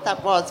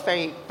 That was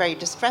very, very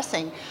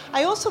distressing.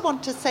 I also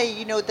want to say,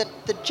 you know, that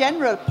the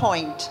general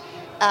point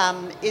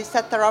is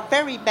that there are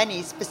very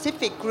many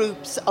specific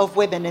groups of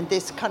women in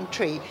this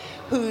country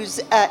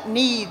whose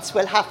needs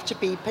will have to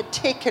be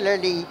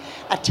particularly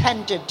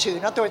attended to.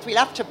 In other words, we'll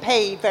have to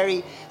pay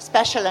very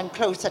special and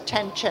close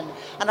attention.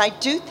 And I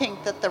do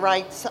think that the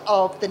rights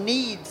of the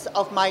needs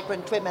of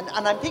migrant women,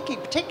 and I'm thinking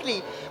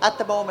particularly at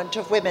the moment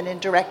of women in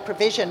direct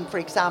provision, for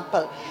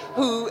example,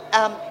 who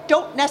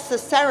don't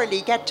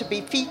necessarily get to be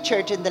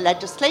featured in the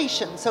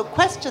legislation. So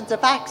questions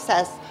of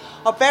access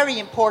are very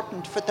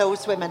important for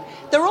those women.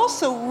 They're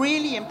also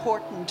really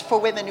important for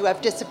women who have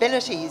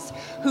disabilities,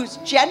 whose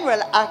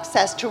general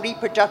access to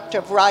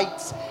reproductive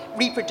rights,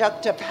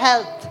 reproductive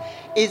health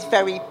is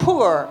very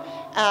poor.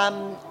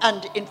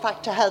 And in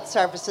fact, to health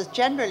services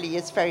generally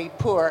is very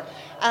poor.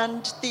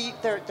 And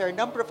there are a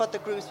number of other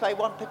groups, but I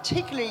want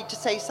particularly to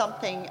say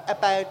something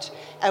about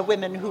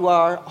women who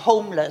are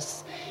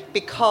homeless,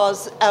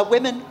 because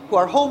women who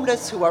are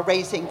homeless, who are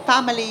raising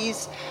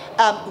families,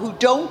 who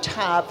don't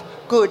have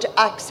good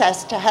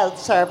access to health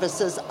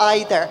services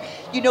either.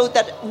 You know,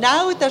 that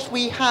now that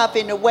we have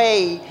in a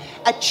way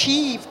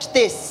achieved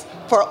this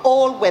for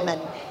all women,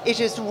 it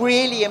is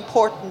really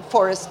important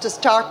for us to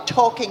start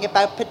talking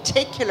about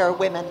particular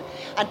women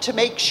and to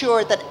make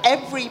sure that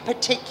every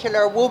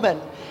particular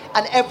woman,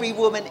 and every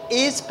woman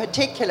is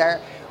particular,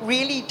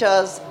 really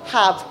does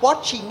have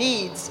what she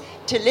needs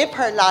to live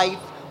her life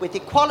with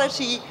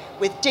equality,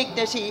 with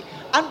dignity,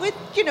 and with,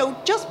 you know,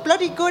 just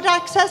bloody good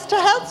access to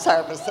health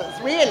services,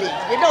 really.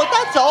 You know,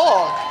 that's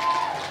all.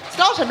 It's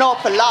not an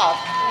awful lot.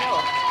 No.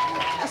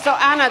 So,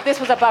 Anna, this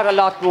was about a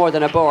lot more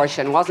than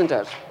abortion, wasn't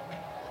it?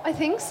 I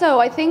think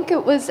so. I think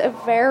it was a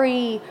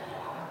very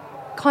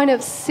kind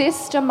of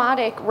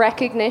systematic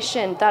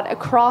recognition that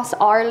across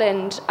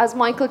Ireland, as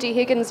Michael D.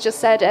 Higgins just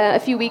said a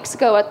few weeks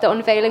ago at the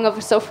unveiling of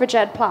a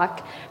suffragette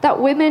plaque, that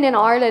women in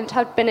Ireland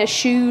have been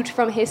eschewed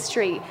from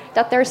history,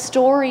 that their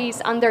stories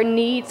and their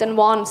needs and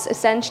wants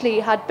essentially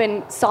had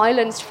been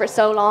silenced for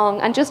so long.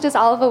 And just as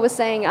Ailbhe was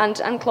saying,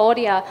 and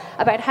Claudia,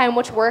 about how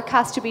much work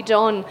has to be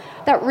done,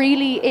 that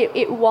really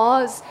it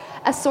was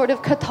a sort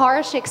of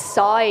cathartic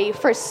sigh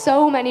for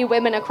so many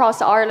women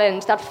across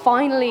Ireland that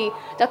finally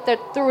that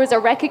there was a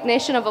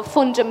recognition of a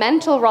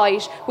fundamental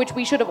right which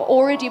we should have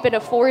already been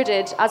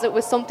afforded, as it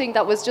was something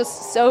that was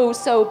just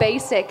so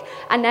basic.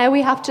 And now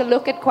we have to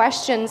look at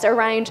questions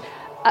around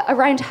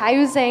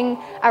housing,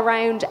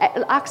 around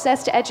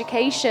access to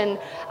education.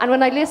 And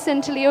when I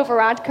listen to Leo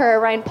Varadkar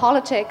around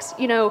politics,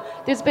 you know,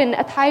 there's been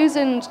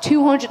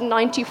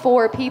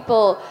 1,294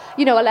 people,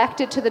 you know,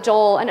 elected to the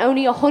Dáil, and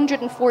only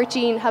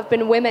 114 have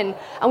been women.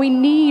 And we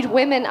need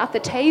women at the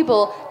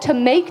table to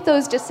make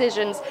those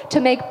decisions,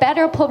 to make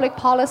better public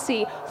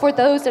policy for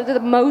those that are the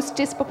most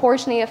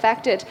disproportionately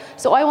affected.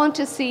 So I want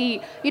to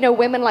see, you know,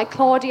 women like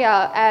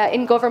Claudia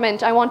in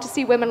government. I want to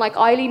see women like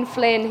Eileen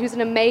Flynn, who's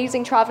an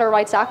amazing traveller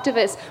rights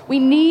activist. We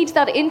need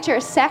that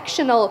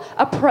intersectional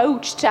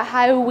approach to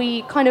how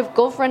we kind of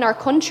govern our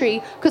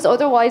country, because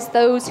otherwise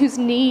those whose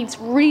needs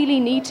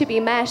really need to be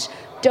met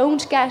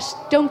don't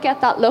get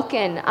that look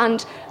in.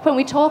 And when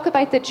we talk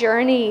about the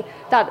journey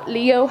that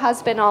Leo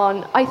has been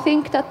on, I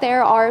think that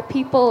there are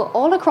people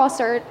all across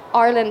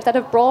Ireland that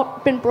have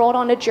been brought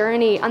on a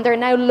journey, and they're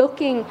now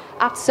looking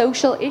at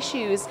social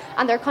issues,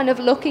 and they're kind of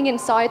looking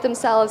inside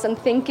themselves and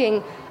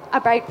thinking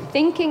about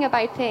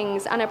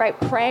things and about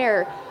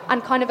prayer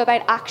and kind of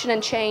about action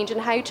and change and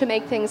how to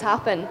make things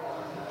happen.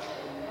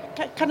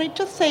 Can I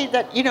just say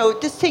that, you know,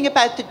 this thing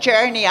about the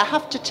journey, I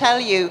have to tell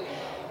you,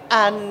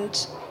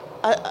 and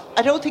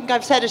I don't think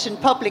I've said it in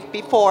public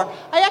before,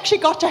 I actually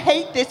got to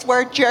hate this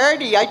word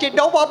journey. I did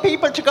not want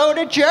people to go on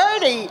a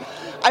journey.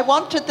 I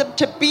wanted them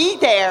to be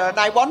there, and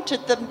I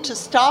wanted them to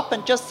stop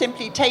and just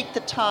simply take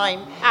the time.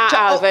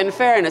 Ailbhe, in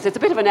fairness, it's a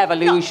bit of an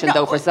evolution,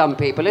 though, for some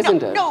people,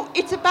 isn't it? No,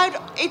 it's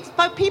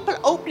about people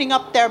opening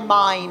up their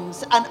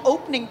minds and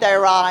opening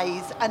their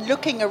eyes and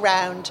looking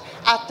around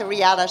at the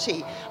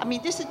reality. I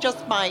mean, this is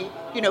just my,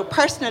 you know,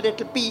 personal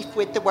little beef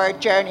with the word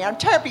journey. I'm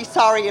terribly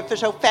sorry if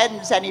it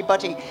offends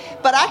anybody,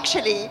 but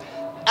actually,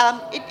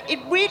 it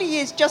really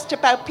is just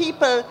about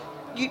people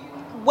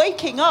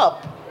waking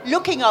up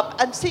looking up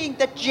and seeing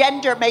that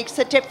gender makes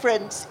a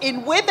difference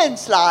in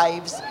women's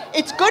lives.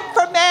 It's good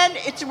for men,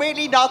 it's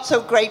really not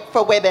so great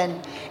for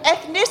women.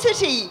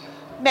 Ethnicity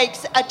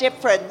makes a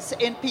difference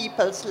in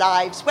people's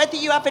lives, whether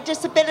you have a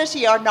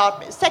disability or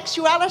not.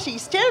 Sexuality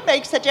still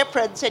makes a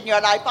difference in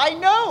your life. I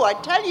know, I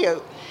tell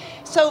you.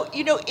 So,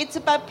 it's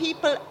about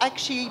people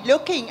actually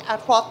looking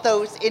at what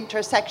those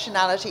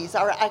intersectionalities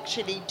are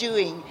actually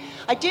doing.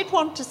 I did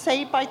want to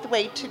say, by the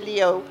way, to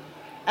Leo,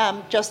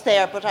 just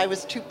there, but I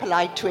was too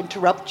polite to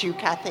interrupt you,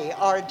 Kathy,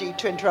 or indeed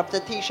to interrupt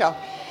the Taoiseach.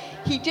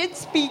 He did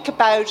speak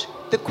about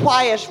the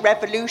quiet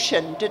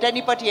revolution. Did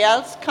anybody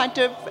else kind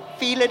of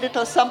feel a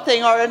little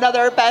something or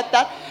another about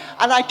that?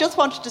 And I just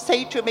wanted to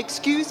say to him,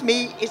 excuse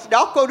me, it's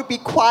not going to be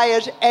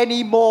quiet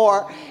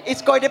anymore.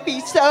 It's going to be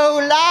so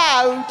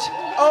loud.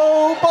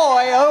 Oh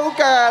boy, oh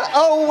girl,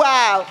 oh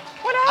wow.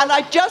 And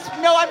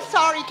I'm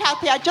sorry,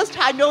 Kathy,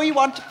 I know you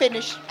want to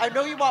finish. I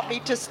know you want me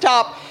to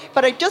stop,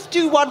 but I just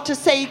do want to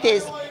say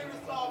this.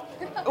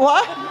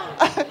 What?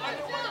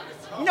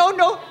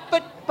 No,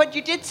 but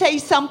you did say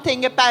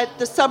something about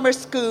the summer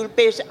school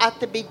bit at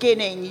the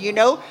beginning,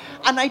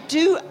 and I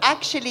do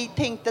actually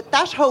think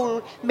that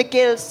whole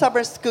McGill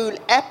summer school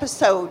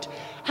episode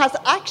has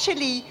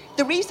actually,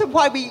 the reason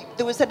why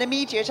there was an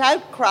immediate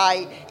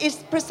outcry is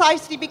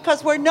precisely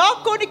because we're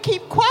not going to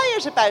keep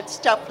quiet about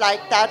stuff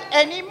like that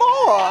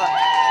anymore.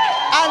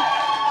 And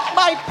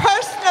my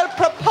personal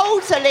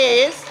proposal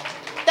is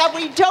that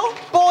we don't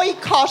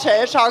boycott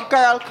it or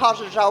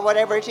girlcott it or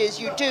whatever it is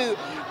you do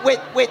with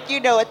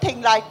a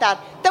thing like that.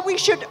 That we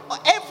should,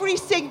 every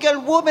single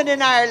woman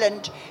in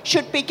Ireland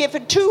should be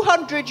given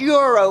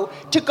 €200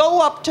 to go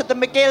up to the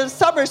McGill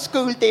summer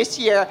school this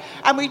year,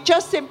 and we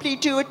just simply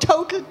do a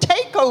total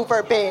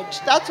takeover bid.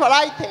 That's what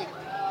I think.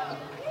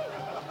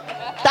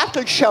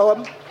 That'll show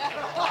them.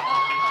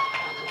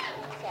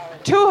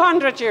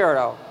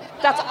 €200.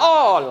 That's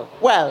all.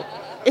 Well,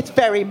 it's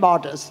very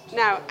modest.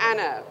 Now,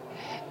 Anna,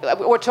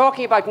 we're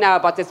talking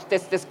about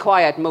this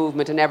quiet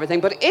movement and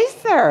everything, but is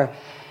there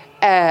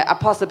a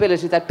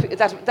possibility that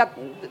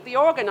the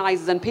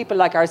organisers and people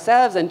like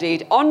ourselves,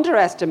 indeed,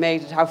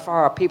 underestimated how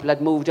far people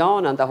had moved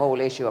on the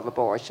whole issue of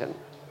abortion?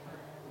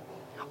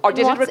 Or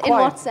did it require...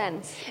 In what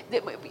sense?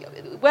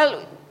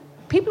 Well,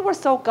 people were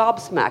so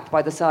gobsmacked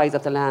by the size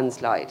of the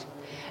landslide.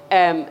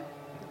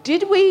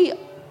 Did we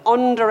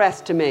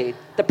underestimate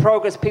the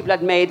progress people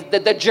had made,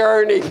 the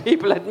journey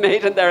people had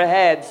made in their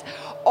heads?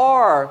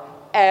 Or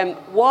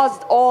was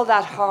all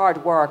that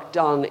hard work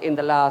done in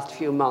the last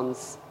few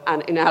months,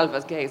 and in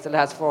Ailbhe's case, the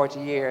last 40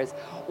 years,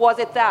 was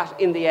it that,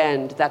 in the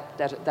end,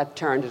 that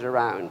turned it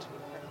around?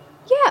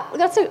 Yeah,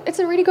 it's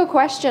a really good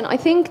question. I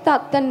think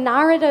that the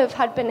narrative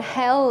had been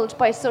held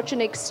by such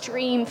an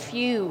extreme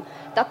few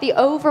that the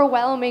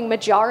overwhelming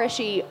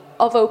majority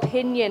of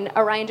opinion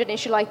around an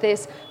issue like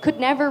this could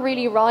never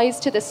really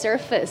rise to the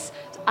surface.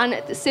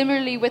 And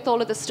similarly with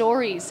all of the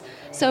stories.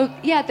 So,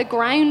 yeah, the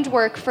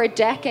groundwork for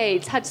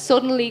decades had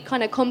suddenly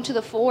kind of come to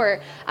the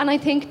fore. And I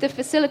think the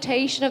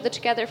facilitation of the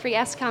Together for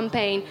Yes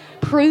campaign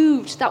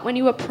proved that when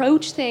you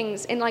approach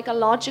things in like a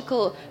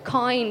logical,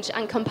 kind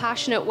and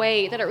compassionate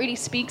way, that it really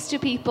speaks to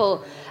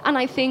people. And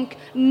I think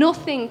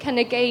nothing can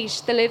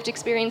negate the lived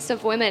experience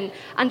of women.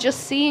 And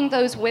just seeing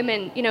those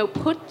women,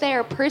 put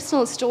their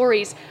personal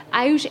stories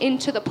out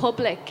into the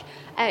public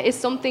is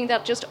something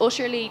that just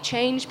utterly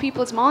changed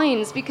people's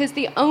minds, because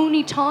the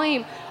only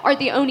time or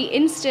the only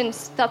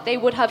instance that they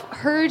would have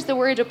heard the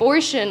word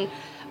abortion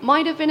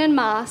might have been in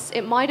mass,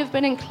 it might have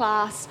been in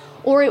class,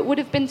 or it would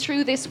have been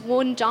through this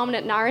one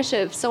dominant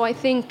narrative. So I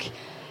think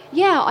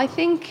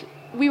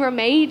we were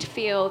made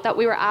feel that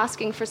we were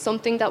asking for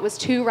something that was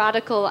too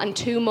radical and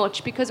too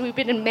much, because we've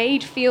been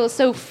made feel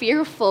so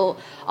fearful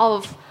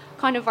of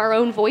kind of our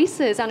own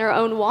voices and our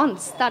own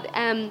wants that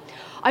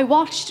I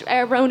watched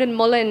Ronan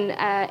Mullen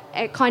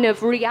kind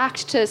of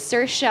react to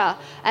Saoirse,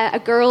 a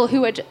girl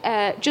who had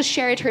just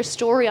shared her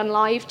story on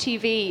live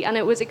TV, and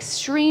it was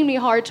extremely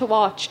hard to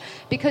watch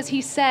because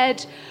he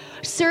said,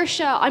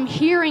 Saoirse, I'm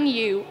hearing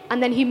you,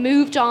 and then he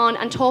moved on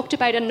and talked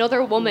about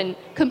another woman,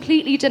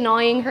 completely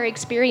denying her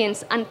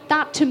experience, and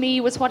that to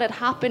me was what had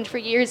happened for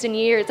years and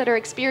years, that her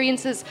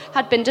experiences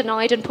had been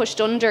denied and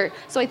pushed under.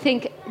 So I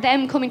think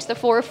them coming to the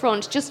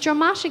forefront just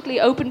dramatically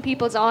opened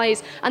people's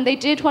eyes, and they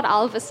did what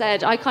Ailbhe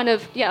said.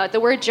 The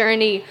word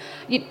journey,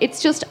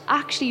 it's just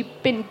actually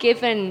been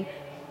given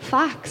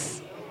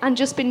facts and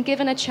just been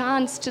given a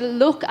chance to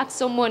look at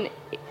someone's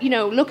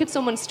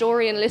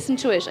story and listen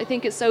to it. I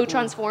think it's so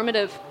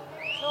transformative.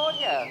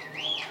 Claudia,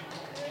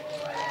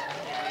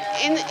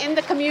 in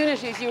the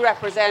communities you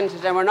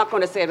represented, and we're not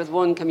going to say it was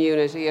one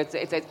community, it's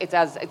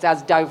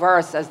as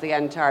diverse as the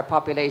entire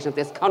population of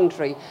this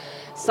country.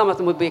 Some of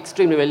them would be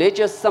extremely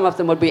religious, some of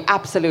them would be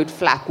absolute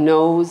flat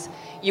no's.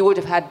 You would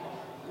have had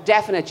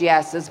definite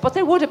yeses, but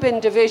there would have been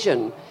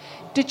division.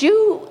 Did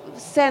you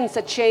sense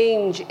a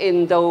change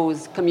in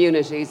those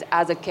communities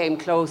as it came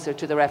closer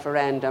to the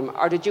referendum,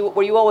 or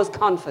were you always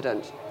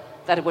confident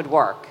that it would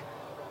work?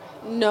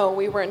 No,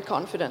 we weren't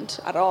confident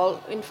at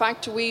all. In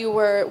fact, we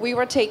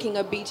were taking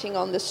a beating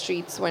on the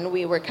streets when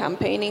we were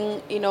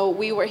campaigning. You know,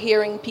 we were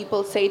hearing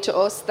people say to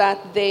us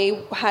that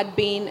they had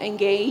been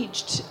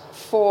engaged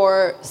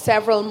for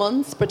several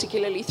months,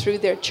 particularly through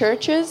their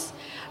churches.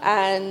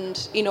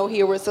 And, you know,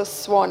 here was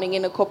us swanning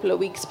in a couple of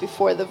weeks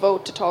before the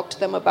vote to talk to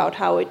them about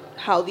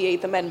how the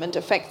Eighth Amendment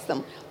affects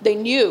them. They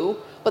knew,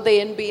 but they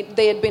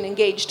had been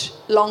engaged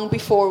long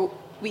before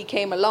we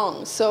came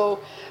along. So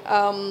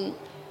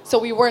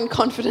we weren't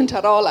confident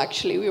at all,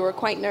 actually. We were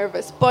quite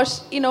nervous.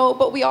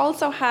 But we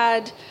also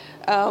had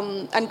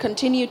and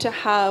continue to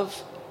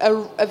have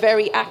a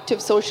very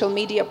active social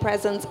media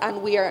presence,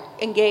 and we are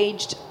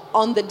engaged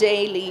on the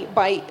daily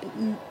by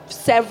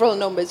several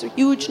numbers,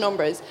 huge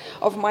numbers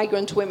of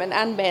migrant women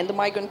and men, the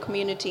migrant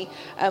community,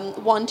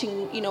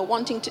 wanting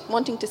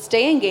to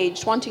stay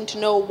engaged, wanting to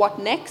know what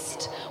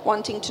next,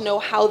 wanting to know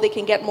how they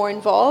can get more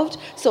involved.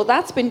 So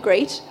that's been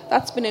great.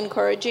 That's been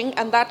encouraging,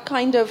 and that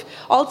kind of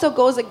also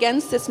goes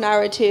against this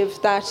narrative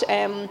that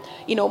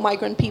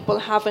migrant people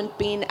haven't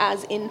been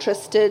as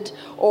interested,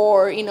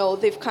 or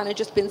they've kind of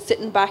just been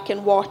sitting back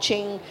and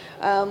watching.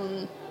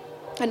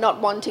 And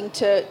not wanting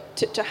to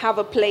have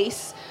a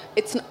place.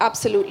 It's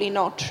absolutely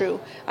not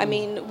true. I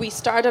mean, we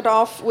started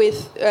off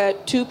with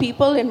 2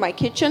 people in my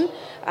kitchen,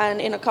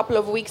 and in a couple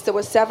of weeks there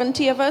were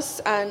 70 of us,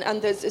 and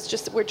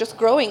we're just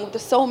growing.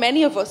 There's so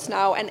many of us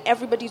now, and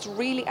everybody's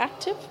really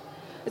active.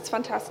 It's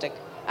fantastic.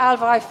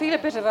 Alva, I feel a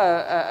bit of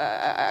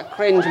a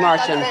cringe,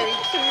 Martin. That's very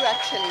true,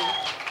 actually.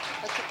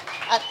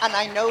 And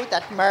I know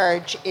that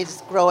Merge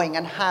is growing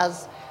and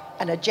has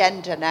an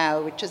agenda now,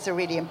 which is a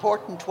really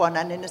important one.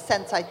 And in a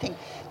sense, I think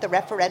the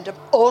referendum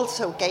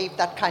also gave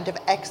that kind of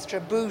extra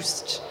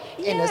boost,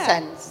 in a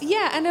sense.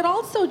 Yeah, and it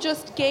also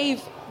just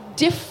gave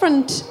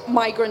different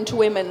migrant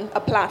women a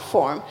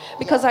platform,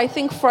 because I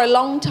think for a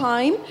long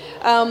time,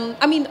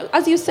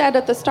 as you said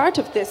at the start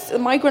of this, the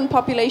migrant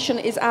population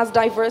is as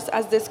diverse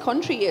as this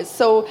country is.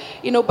 So,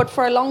 but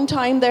for a long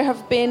time there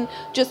have been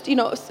just,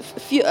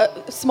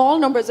 small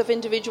numbers of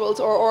individuals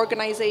or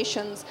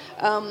organizations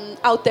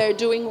out there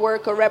doing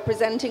work or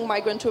representing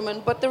migrant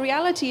women. But the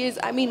reality is,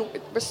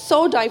 we're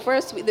so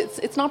diverse,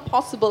 it's not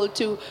possible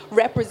to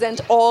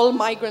represent all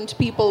migrant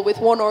people with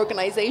one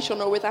organization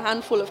or with a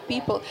handful of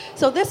people.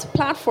 So this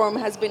platform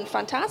has been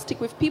fantastic,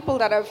 with people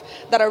that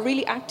are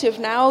really active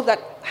now that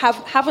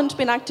haven't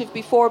been active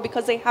before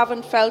because they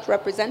haven't felt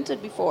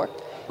represented before.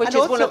 Which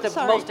is one of the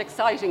most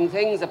exciting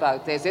things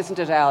about this, isn't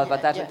it, Alva?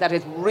 That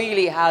it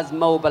really has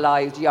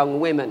mobilised young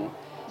women.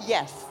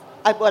 Yes.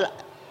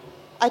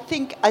 I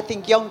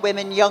think young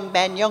women, young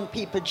men, young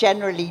people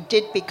generally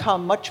did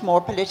become much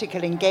more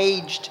politically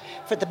engaged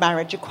for the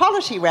marriage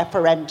equality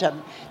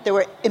referendum. They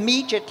were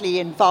immediately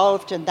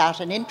involved in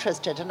that and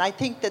interested. And I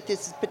think that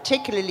this is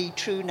particularly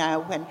true now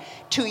when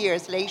 2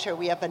 years later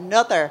we have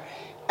another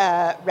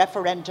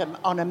referendum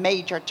on a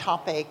major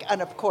topic.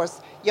 And of course,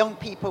 young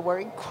people were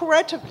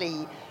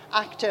incredibly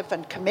active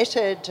and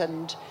committed,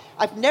 and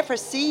I've never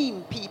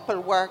seen people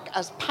work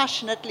as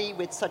passionately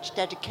with such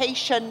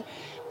dedication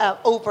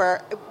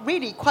over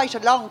really quite a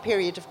long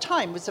period of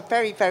time. It was a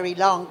very, very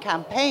long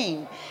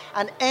campaign.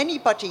 And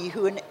anybody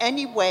who in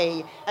any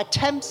way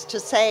attempts to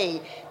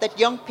say that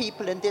young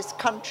people in this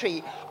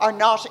country are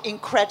not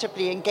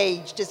incredibly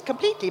engaged is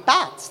completely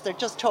bats. They're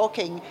just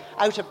talking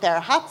out of their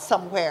hats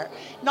somewhere.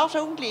 Not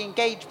only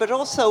engaged, but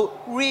also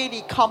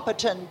really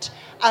competent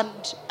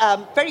and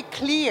very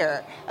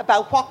clear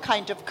about what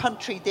kind of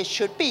country this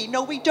should be.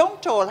 No, we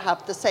don't all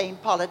have the same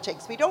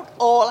politics. We don't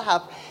all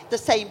have the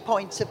same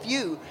points of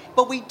view.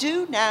 But we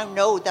do now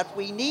know that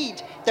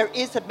there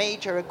is a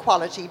major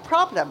equality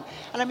problem.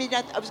 And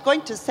I was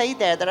going to say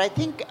there that I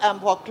think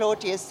what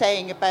Claudia is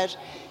saying about,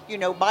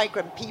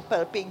 migrant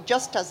people being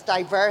just as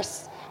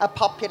diverse a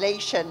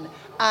population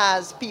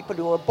as people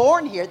who are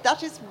born here,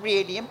 that is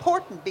really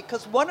important,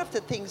 because one of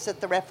the things that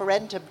the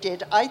referendum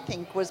did, I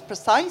think, was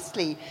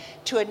precisely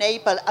to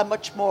enable a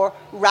much more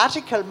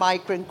radical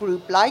migrant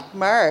group like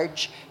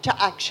Merge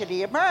to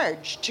actually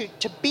emerge,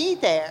 to be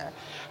there,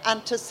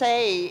 and to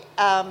say,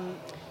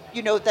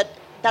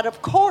 that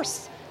of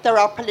course there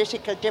are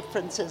political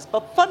differences,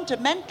 but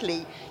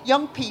fundamentally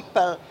young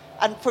people,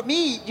 and for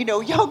me,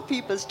 young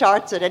people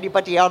starts at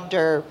anybody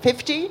under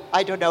 50,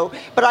 I don't know,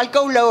 but I'll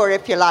go lower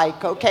if you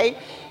like, okay?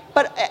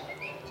 But,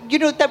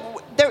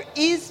 there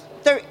is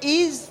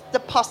the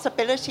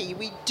possibility,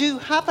 we do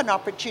have an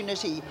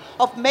opportunity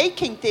of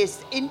making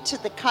this into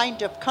the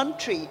kind of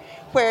country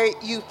where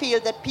you feel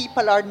that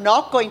people are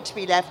not going to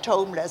be left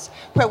homeless,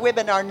 where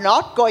women are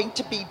not going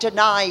to be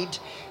denied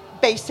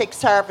basic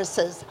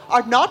services,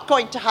 are not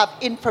going to have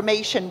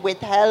information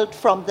withheld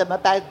from them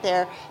about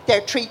their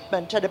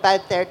treatment and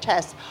about their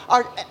tests,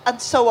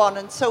 and so on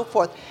and so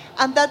forth.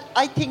 And that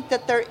I think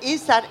that there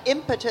is that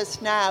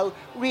impetus now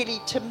really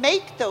to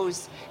make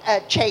those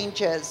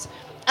changes,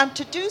 and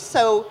to do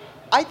so,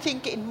 I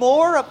think, in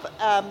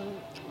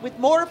with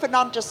more of an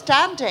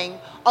understanding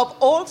of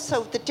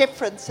also the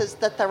differences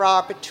that there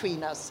are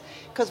between us.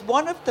 Because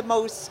one of the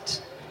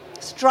most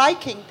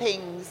striking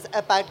things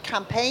about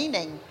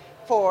campaigning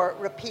for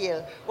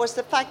repeal was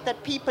the fact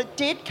that people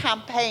did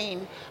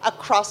campaign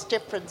across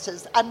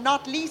differences, and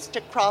not least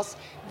across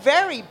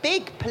very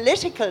big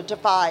political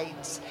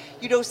divides.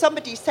 You know,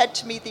 somebody said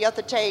to me the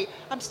other day,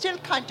 I'm still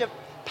kind of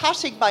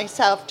patting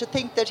myself to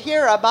think that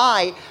here am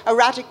I, a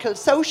radical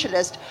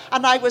socialist,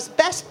 and I was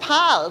best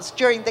pals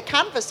during the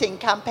canvassing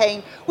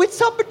campaign with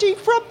somebody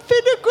from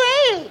Fine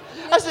Gael,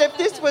 as if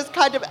this was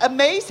kind of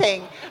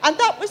amazing. And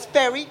that was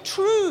very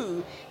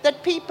true,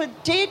 that people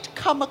did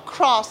come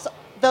across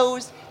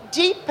those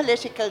deep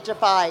political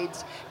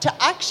divides to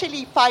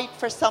actually fight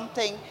for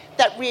something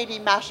that really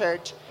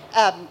mattered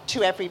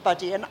to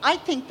everybody. And I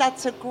think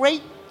that's a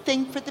great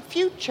thing for the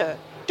future.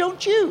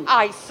 Don't you?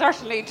 I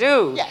certainly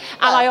do. Yeah,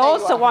 and I there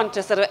also you are. want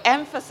to sort of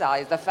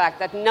emphasise the fact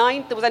that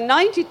there was a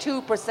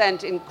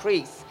 92%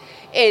 increase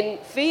in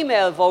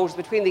female voters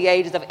between the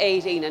ages of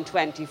 18 and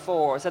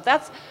 24. So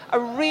that's a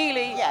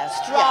really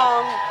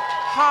strong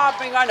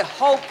harbinger and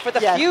hope for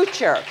the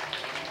future.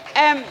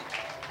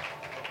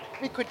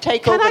 We could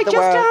take Can over I the just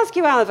world. ask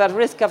you, Alan, at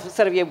risk of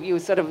sort of you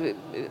sort of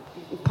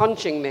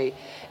punching me?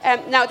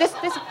 Now, this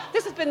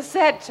has been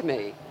said to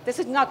me. This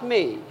is not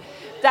me.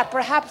 That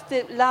perhaps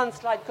the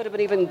landslide could have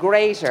been even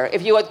greater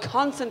if you had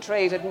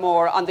concentrated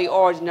more on the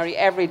ordinary,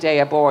 everyday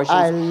abortions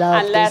I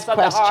love and less this on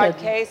question. the hard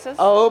cases.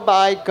 Oh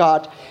my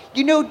God.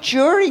 You know,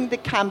 during the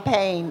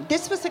campaign,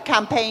 this was a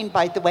campaign,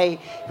 by the way,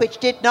 which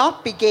did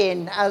not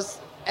begin as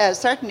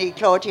certainly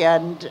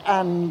Claudia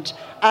and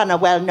Anna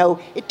well know,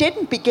 it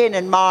didn't begin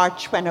in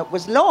March when it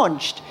was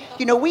launched.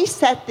 You know, we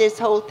set this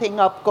whole thing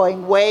up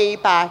going way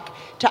back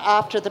to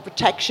after the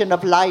Protection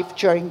of Life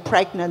During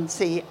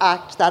Pregnancy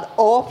Act, that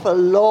awful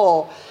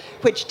law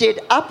which did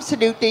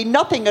absolutely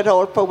nothing at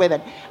all for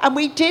women. And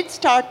we did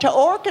start to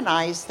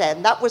organise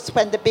then. That was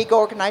when the big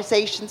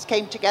organisations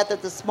came together,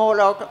 the small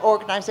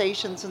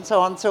organisations and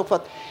so on and so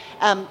forth,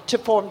 to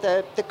form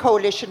the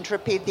coalition to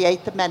repeal the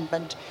Eighth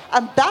Amendment.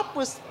 And that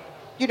was,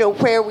 you know,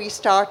 where we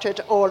started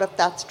all of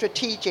that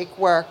strategic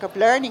work of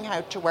learning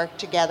how to work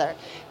together.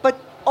 But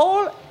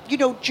all, you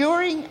know,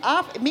 during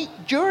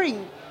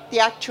the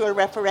actual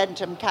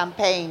referendum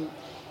campaign,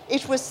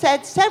 it was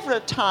said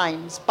several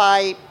times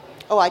by,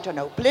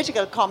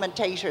 political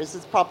commentators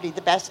is probably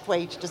the best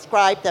way to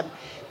describe them,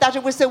 that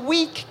it was a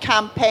weak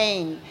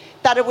campaign,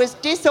 that it was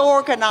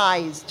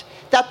disorganised,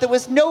 that there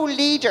was no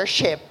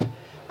leadership.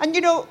 And, you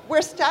know,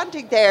 we're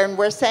standing there and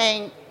we're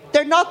saying,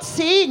 they're not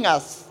seeing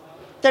us.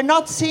 They're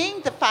not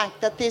seeing the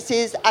fact that this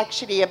is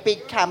actually a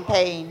big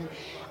campaign.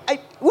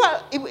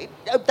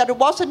 That it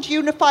wasn't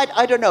unified,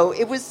 I don't know.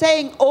 It was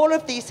saying all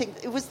of these things.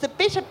 It was the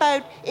bit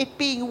about it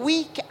being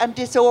weak and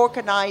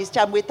disorganised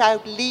and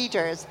without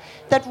leaders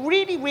that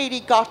really,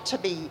 really got to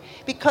me.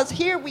 Because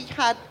here we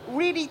had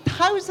really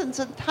thousands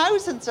and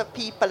thousands of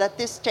people at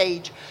this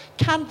stage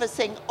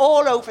canvassing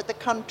all over the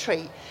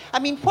country. I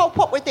mean,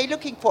 what were they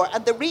looking for?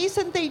 And the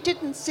reason they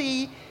didn't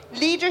see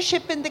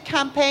leadership in the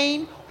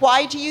campaign,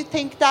 why do you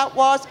think that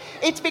was?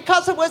 It's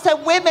because it was a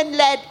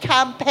women-led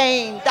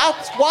campaign.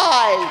 That's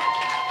why.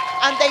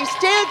 And they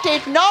still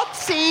did not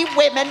see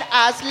women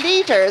as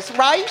leaders,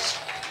 right?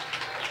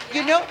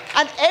 You know,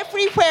 and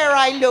everywhere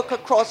I look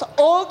across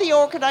all the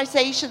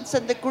organisations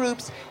and the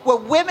groups where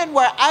women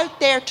were out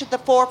there to the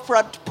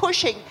forefront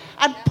pushing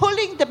and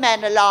pulling the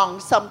men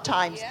along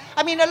sometimes. Yeah.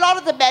 I mean, a lot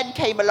of the men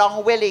came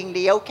along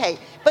willingly, okay.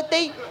 But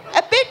they,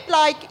 a bit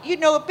like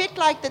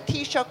the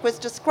Taoiseach was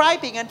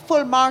describing, and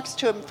full marks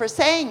to him for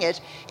saying it,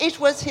 it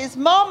was his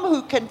mum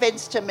who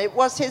convinced him, it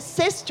was his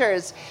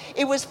sisters,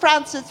 it was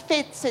Francis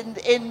Fitz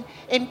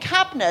in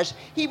Cabinet.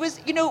 He was,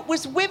 you know, it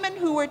was women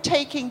who were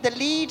taking the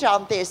lead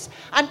on this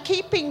and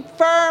keeping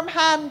firm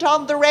hand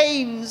on the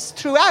reins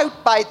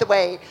throughout, by the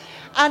way.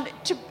 And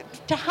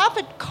to have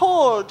it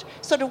called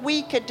sort of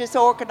weak and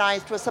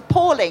disorganised was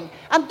appalling.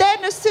 And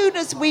then as soon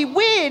as we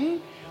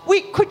win,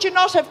 could you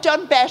not have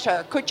done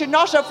better? Could you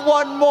not have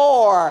won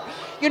more?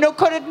 You know,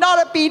 could it not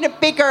have been a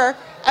bigger,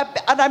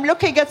 and I'm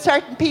looking at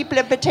certain people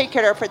in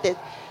particular for this.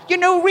 You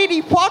know,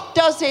 really, what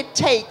does it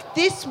take?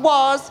 This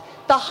was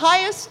the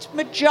highest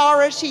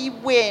majority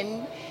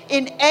win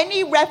in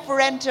any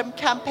referendum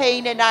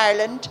campaign in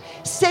Ireland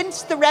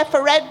since the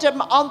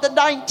referendum on the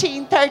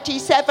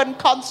 1937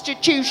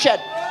 Constitution.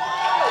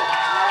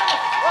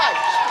 Right.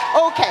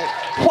 Okay,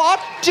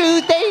 what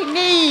do they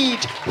need?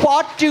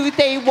 What do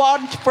they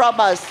want from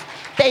us?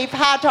 They've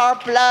had our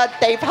blood,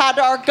 they've had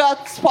our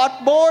guts.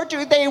 What more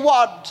do they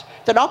want?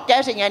 They're not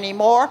getting any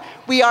more.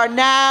 We are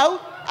now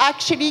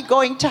actually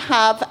going to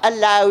have a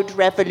loud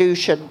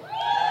revolution.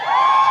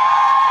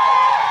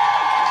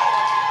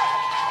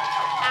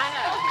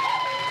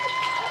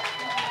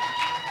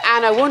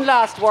 Anna, one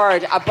last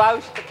word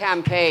about the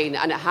campaign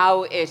and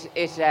how it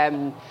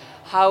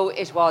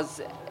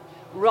was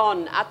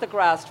run at the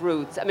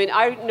grassroots. I mean,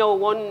 I know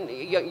one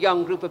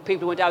young group of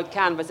people who went out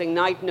canvassing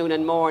night, noon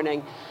and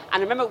morning.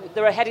 And I remember they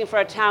were heading for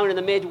a town in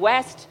the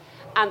Midwest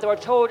and they were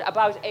told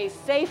about a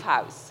safe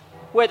house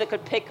where they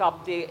could pick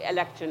up the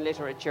election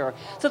literature.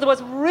 So there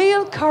was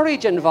real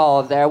courage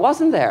involved there,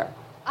 wasn't there?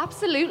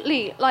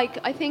 Absolutely. Like,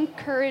 I think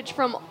courage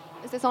from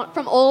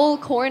all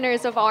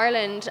corners of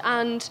Ireland.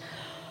 And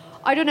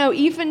I don't know,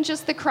 even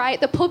just the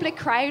public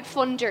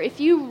crowdfunder, if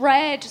you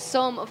read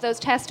some of those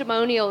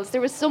testimonials,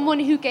 there was someone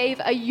who gave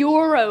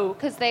 €1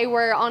 because they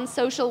were on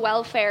social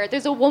welfare.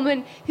 There's a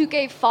woman who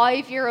gave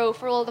 €5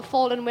 for all the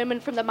fallen women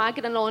from the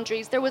Magdalen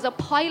laundries. There was a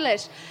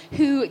pilot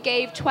who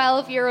gave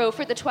 €12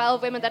 for the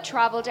 12 women that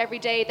travelled every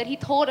day that he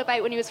thought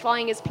about when he was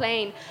flying his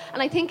plane.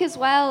 And I think as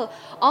well,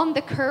 on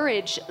the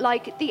courage,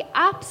 like the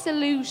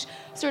absolute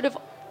sort of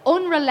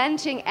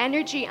unrelenting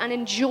energy and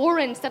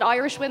endurance that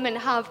Irish women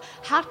have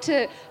had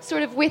to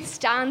sort of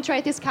withstand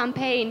throughout this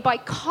campaign by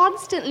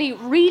constantly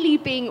really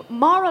being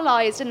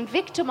moralised and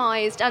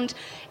victimised. And,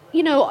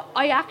 you know,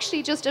 I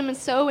actually just am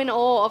so in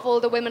awe of all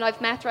the women I've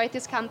met throughout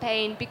this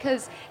campaign,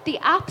 because the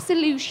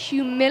absolute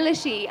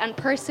humility and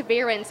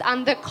perseverance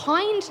and the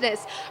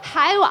kindness,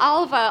 how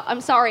Alva, I'm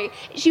sorry,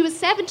 she was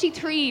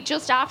 73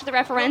 just after the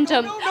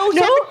referendum. No,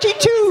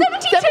 72.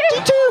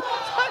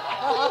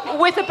 72.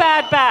 With a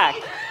bad back.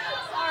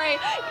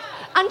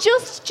 And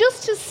just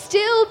to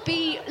still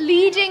be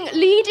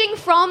leading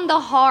from the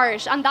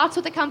heart, and that's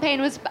what the campaign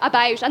was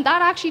about. And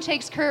that actually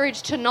takes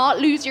courage to not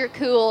lose your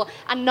cool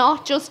and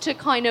not just to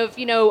kind of,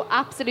 you know,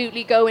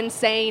 absolutely go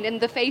insane in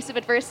the face of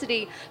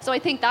adversity. So I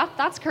think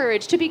that's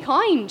courage, to be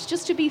kind,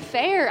 just to be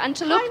fair and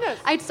to look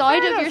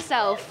outside of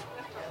yourself.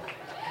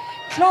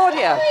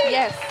 Claudia.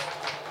 Yes.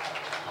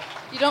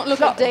 You don't look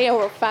a day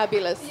over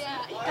fabulous.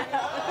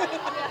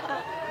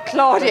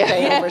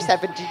 Claudia. Over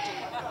 72.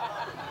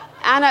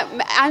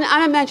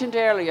 Anna mentioned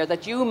earlier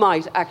that you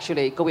might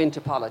actually go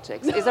into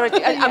politics. Is there?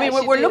 I mean,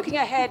 we're looking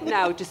ahead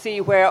now to see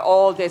where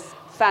all this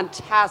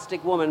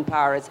fantastic woman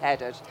power is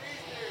headed.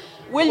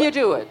 Will you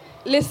do it?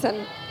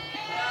 Listen.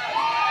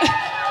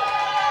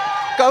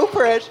 Go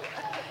for it.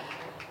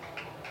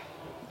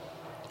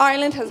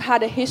 Ireland has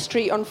had a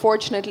history,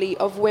 unfortunately,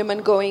 of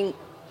women going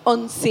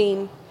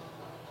unseen.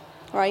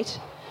 Right?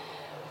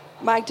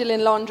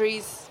 Magdalen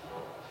laundries,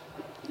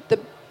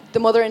 the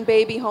mother and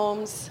baby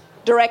homes,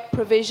 direct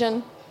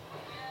provision.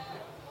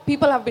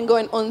 People have been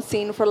going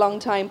unseen for a long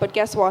time, but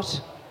guess what?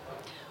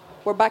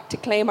 We're back to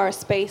claim our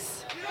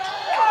space.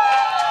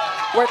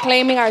 We're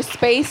claiming our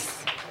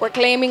space. We're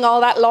claiming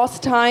all that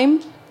lost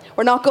time.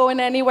 We're not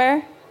going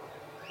anywhere.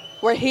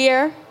 We're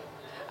here.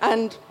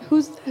 And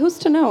who's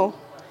to know?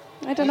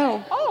 I don't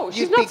know. Oh,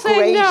 she's You'd not be saying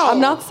great. no. I'm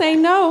not saying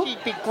no.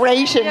 She'd be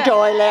great in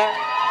Dáil.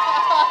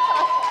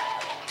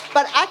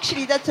 But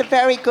actually, that's a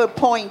very good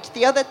point.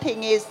 The other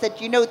thing is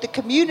that, you know, the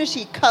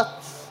community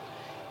cuts,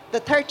 the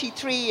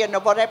 33 and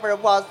whatever it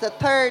was, the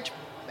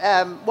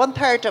one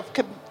third of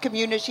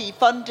community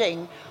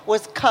funding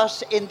was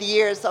cut in the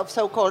years of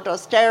so-called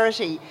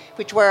austerity,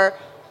 which were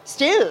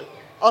still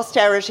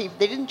austerity.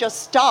 They didn't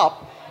just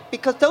stop,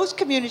 because those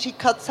community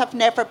cuts have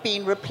never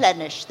been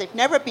replenished. They've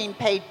never been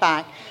paid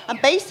back.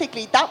 And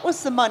basically, that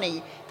was the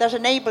money that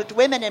enabled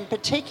women in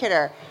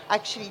particular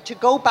actually to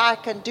go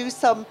back and do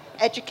some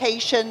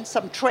education,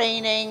 some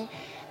training,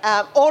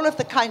 all of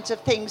the kinds of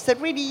things that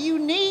really you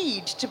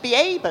need to be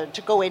able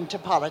to go into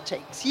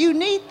politics. You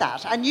need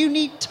that, and you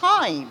need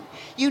time.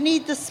 You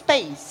need the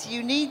space.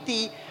 You need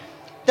the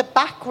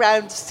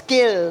background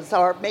skills,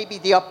 or maybe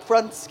the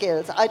upfront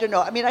skills. I don't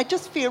know. I mean, I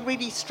just feel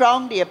really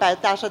strongly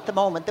about that at the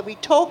moment, that we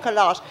talk a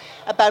lot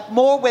about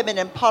more women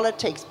in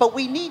politics, but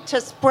we need to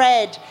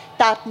spread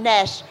that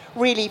net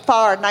really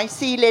far. And I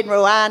see Lynn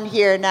Rowan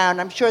here now,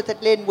 and I'm sure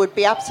that Lynn would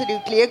be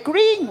absolutely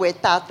agreeing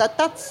with that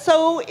that's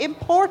so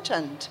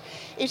important.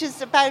 It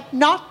is about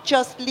not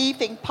just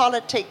leaving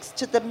politics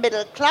to the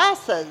middle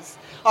classes,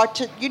 or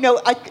to, you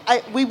know,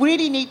 we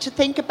really need to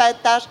think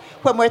about that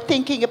when we're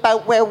thinking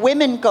about where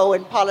women go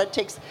in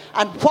politics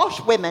and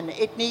what women.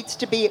 It needs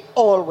to be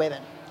all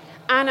women.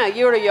 Anna,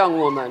 you're a young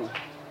woman.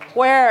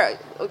 Where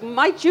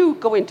might you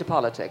go into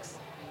politics?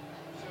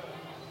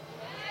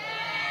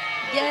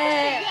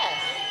 Yeah.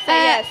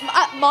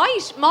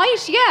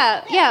 Might,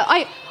 yeah.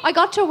 I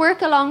got to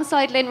work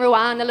alongside Lynn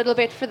Rowan a little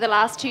bit for the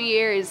last 2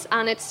 years,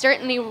 and it's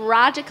certainly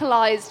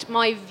radicalised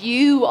my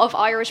view of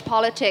Irish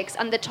politics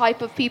and the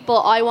type of people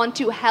I want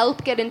to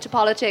help get into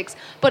politics.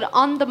 But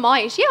on the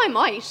might, I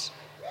might.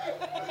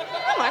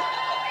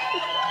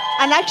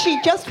 And actually,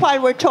 just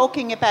while we're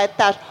talking about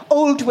that,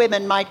 old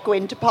women might go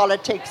into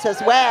politics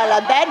as well,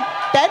 and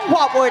then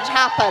what would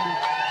happen?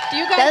 Do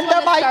you guys Then there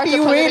want to might start be a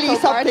political really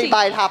something party?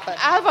 might happen.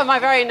 Alva, my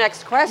very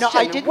next question. No,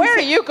 I didn't Where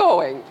say- are you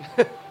going?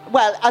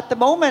 Well, at the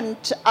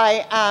moment,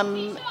 I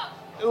am.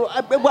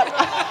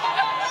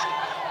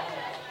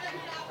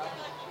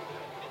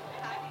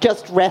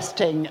 Just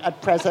resting at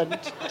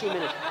present. 2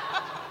 minutes.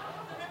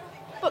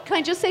 But can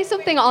I just say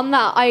something on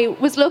that? I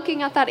was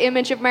looking at that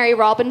image of Mary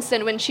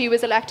Robinson when she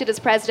was elected as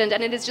president,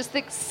 and it is just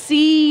the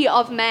sea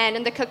of men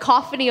and the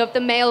cacophony of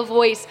the male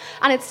voice.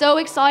 And it's so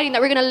exciting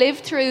that we're going to live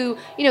through,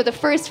 you know, the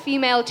first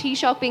female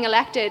Taoiseach being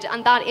elected,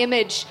 and that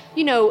image,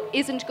 you know,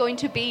 isn't going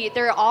to be.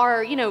 There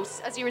are, you know,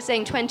 as you were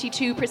saying,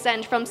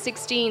 22% from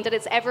 16, that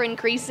it's ever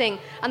increasing.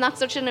 And that's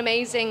such an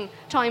amazing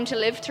time to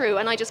live through.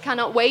 And I just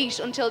cannot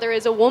wait until there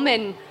is a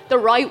woman the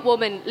right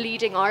woman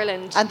leading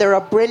Ireland. And there are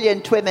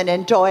brilliant women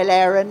in Dáil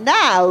Éireann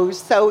now,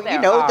 so,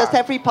 there's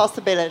every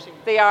possibility.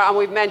 They are, and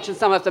we've mentioned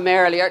some of them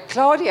earlier.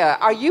 Claudia,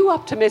 are you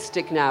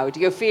optimistic now? Do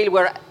you feel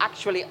we're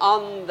actually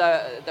on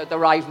the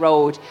right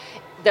road?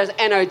 There's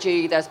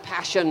energy, there's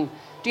passion.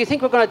 Do you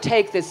think we're going to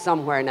take this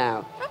somewhere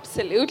now?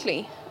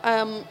 Absolutely.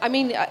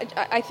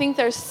 I think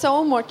there's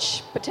so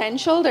much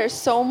potential. There's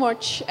so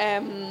much...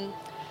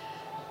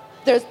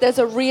 There's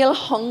a real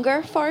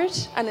hunger for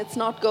it, and it's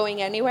not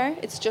going anywhere.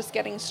 It's just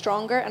getting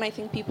stronger, and I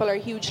think people are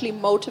hugely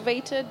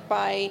motivated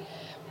by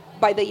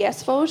the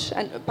yes vote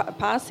and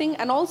passing,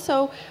 and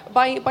also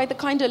by the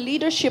kind of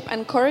leadership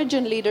and courage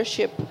and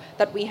leadership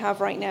that we have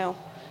right now.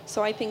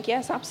 So I think,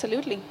 yes,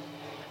 absolutely.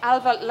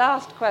 Alva,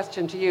 last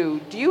question to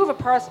you. Do you have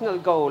a personal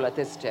goal at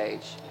this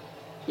stage?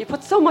 You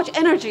put so much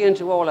energy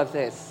into all of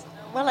this.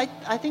 Well,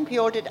 I think we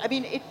all did. I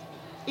mean,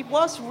 it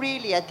was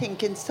really, I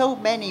think, in so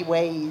many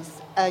ways,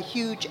 a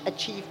huge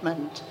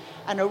achievement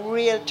and a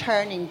real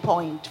turning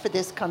point for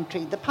this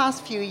country. The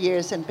past few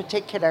years in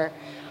particular,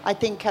 I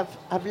think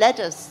have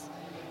led us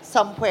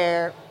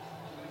somewhere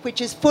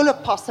which is full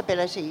of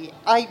possibility.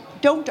 I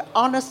don't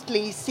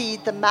honestly see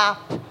the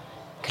map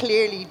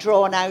clearly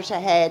drawn out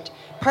ahead.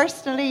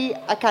 Personally,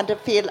 I kind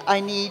of feel I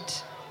need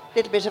a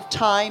little bit of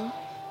time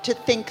to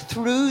think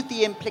through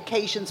the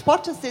implications.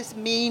 What does this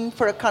mean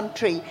for a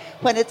country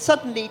when it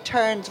suddenly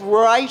turns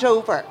right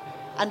over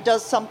and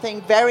does something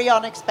very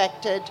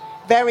unexpected,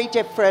 very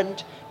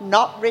different,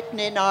 not written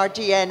in our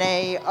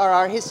DNA or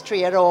our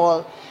history at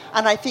all?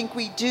 And I think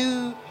we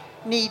do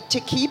need to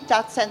keep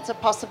that sense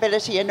of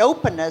possibility and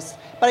openness,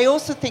 but I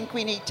also think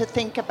we need to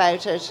think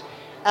about it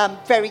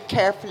very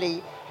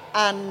carefully,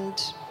 and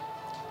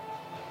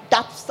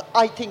that's,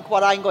 I think,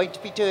 what I'm going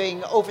to be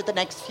doing over the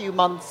next few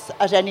months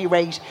at any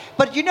rate.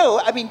 But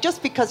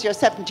just because you're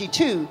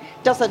 72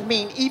 doesn't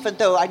mean, even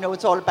though I know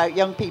it's all about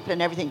young people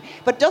and everything,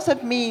 but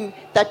doesn't mean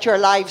that your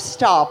life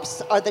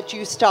stops or that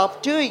you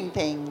stop doing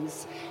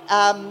things.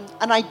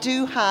 And I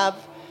do have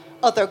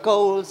other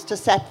goals to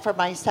set for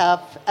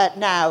myself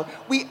now.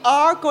 We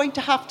are going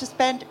to have to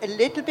spend a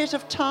little bit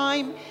of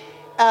time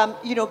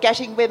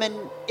getting women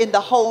in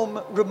the home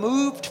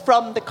removed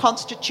from the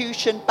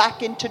constitution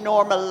back into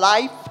normal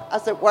life,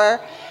 as it were.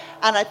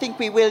 And I think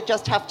we will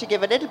just have to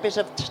give a little bit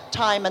of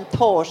time and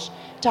thought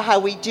to how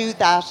we do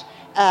that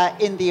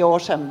in the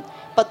autumn.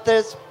 But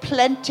there's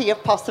plenty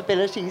of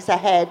possibilities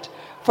ahead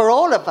for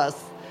all of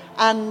us.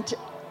 And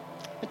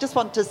I just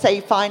want to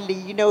say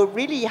finally, it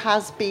really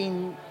has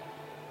been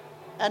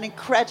an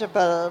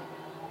incredible...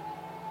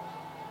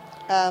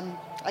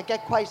 I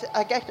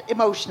get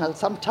emotional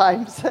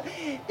sometimes.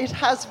 It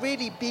has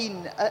really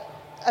been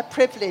a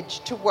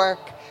privilege to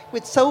work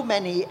with so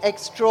many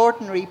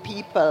extraordinary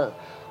people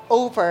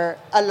over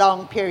a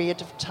long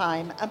period of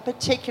time, and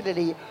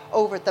particularly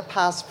over the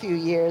past few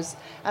years.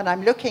 And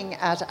I'm looking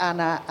at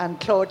Anna and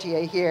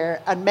Claudia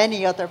here and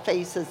many other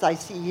faces I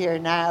see here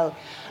now.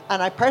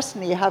 And I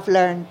personally have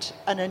learned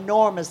an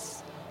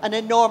enormous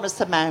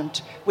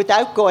amount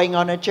without going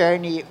on a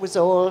journey. It was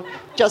all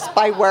just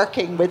by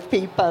working with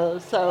people.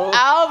 So,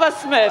 Alva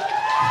Smith,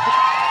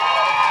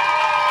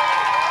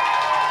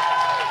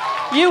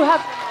 you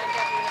have...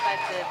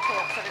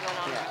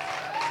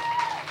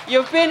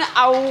 You've been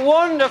a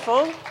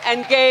wonderful,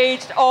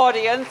 engaged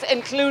audience,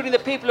 including the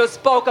people who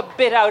spoke a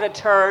bit out of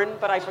turn,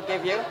 but I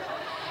forgive you.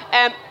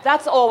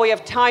 That's all we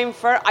have time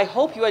for. I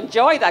hope you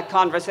enjoy that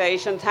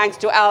conversation. Thanks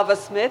to Alva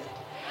Smith,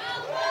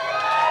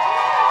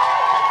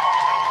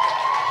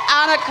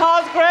 Anna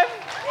Cosgrave,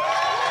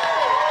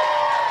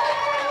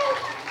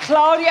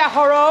 Claudia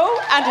Horo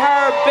and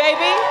her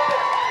baby.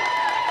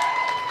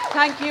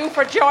 Thank you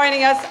for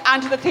joining us,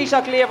 and to the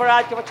Taoiseach Leo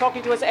Varadkar for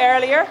talking to us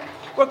earlier.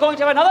 We're going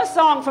to have another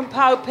song from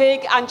Pow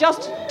Pig, and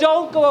just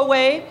don't go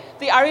away.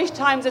 The Irish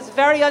Times is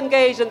very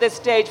engaged on this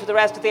stage for the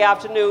rest of the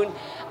afternoon,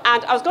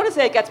 and I was going to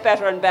say it gets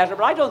better and better,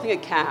 but I don't think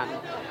it can.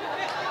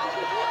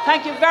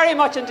 Thank you very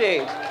much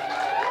indeed.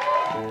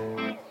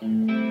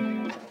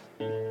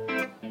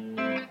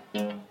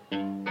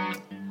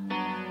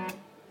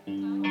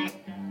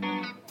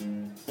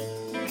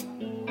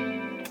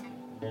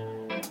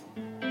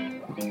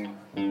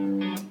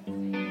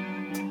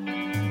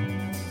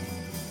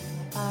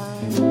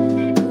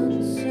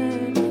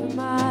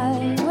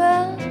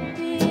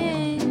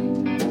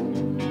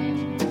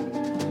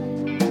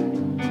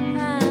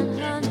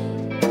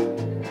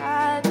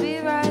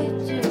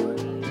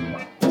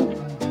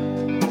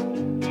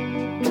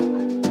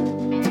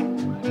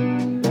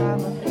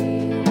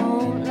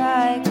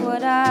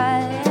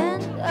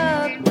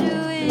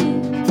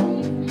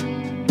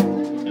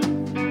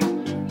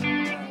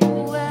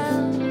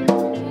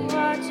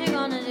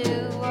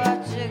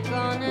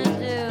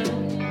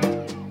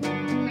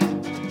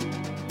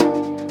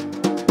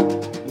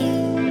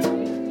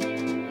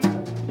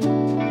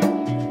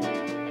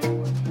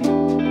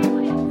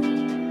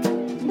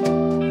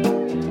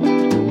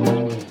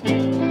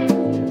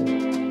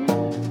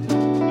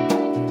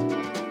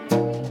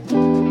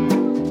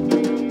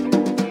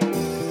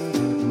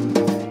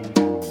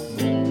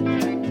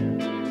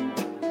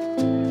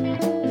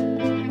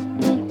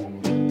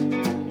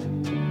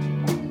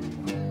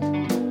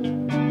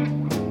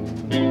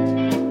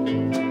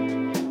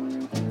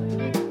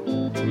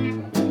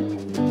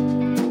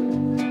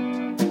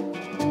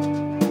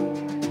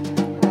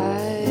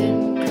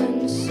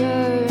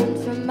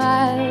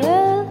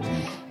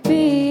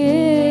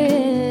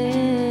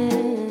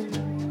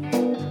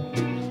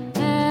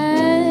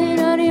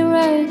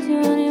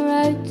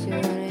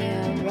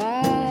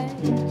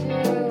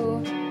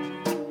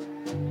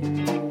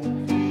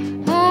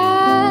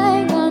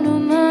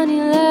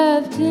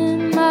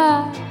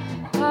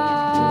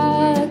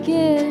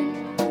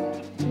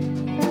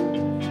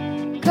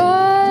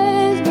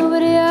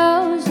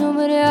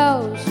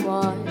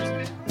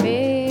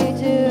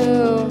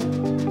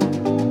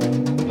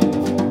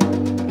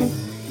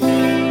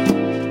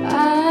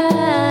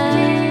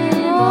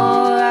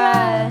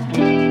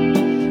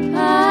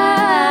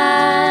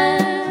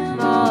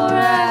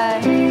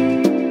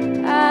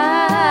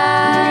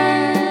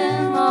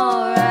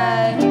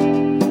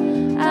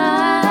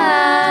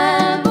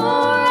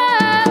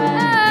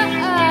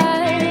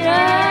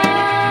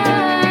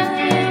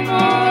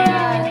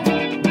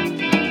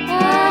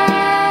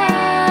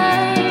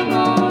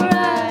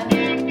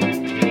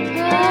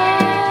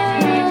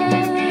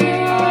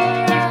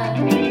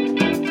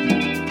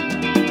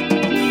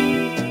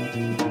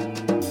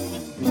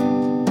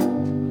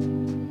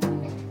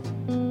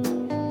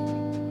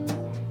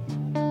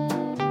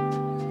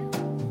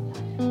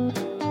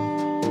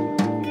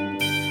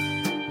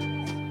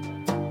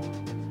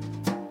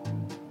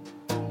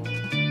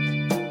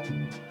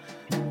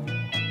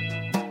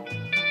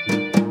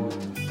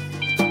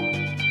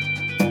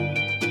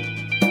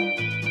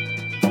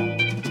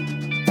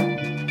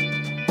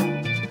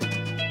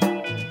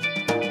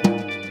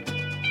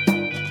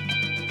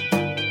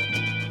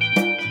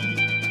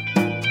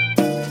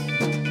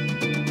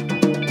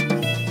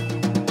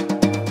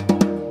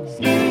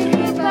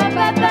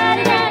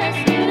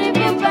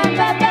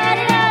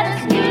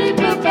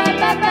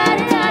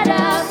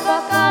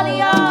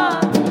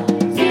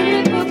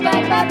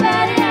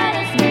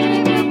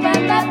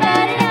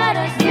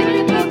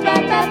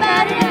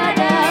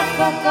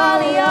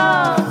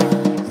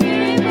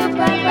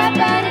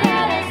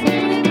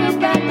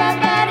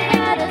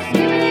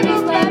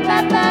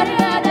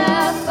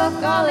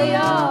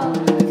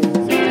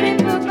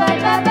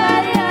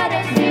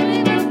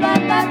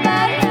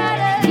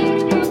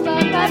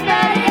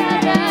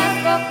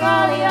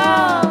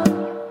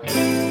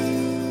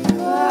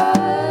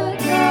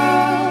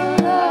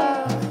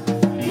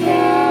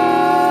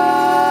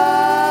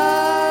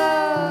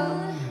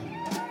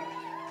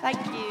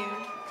 Thank you.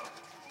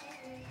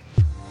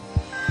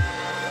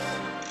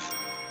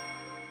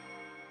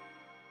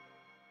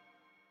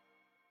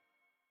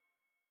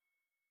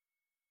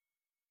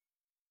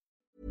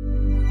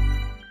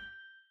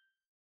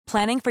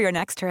 Planning for your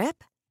next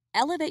trip?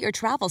 Elevate your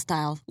travel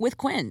style with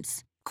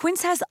Quince.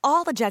 Quince has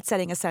all the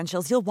jet-setting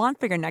essentials you'll want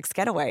for your next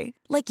getaway,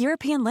 like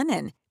European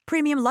linen,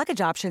 premium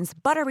luggage options,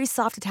 buttery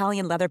soft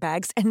Italian leather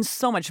bags, and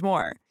so much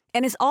more.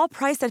 And is all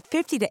priced at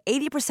 50 to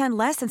 80%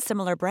 less than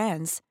similar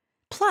brands.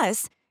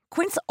 Plus,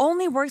 Quince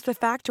only works with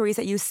factories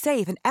that use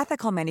safe and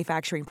ethical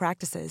manufacturing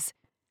practices.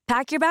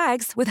 Pack your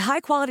bags with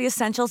high-quality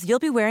essentials you'll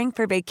be wearing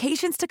for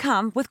vacations to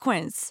come with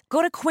Quince.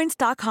 Go to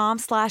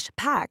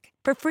quince.com/pack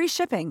for free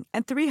shipping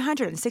and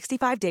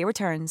 365-day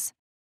returns.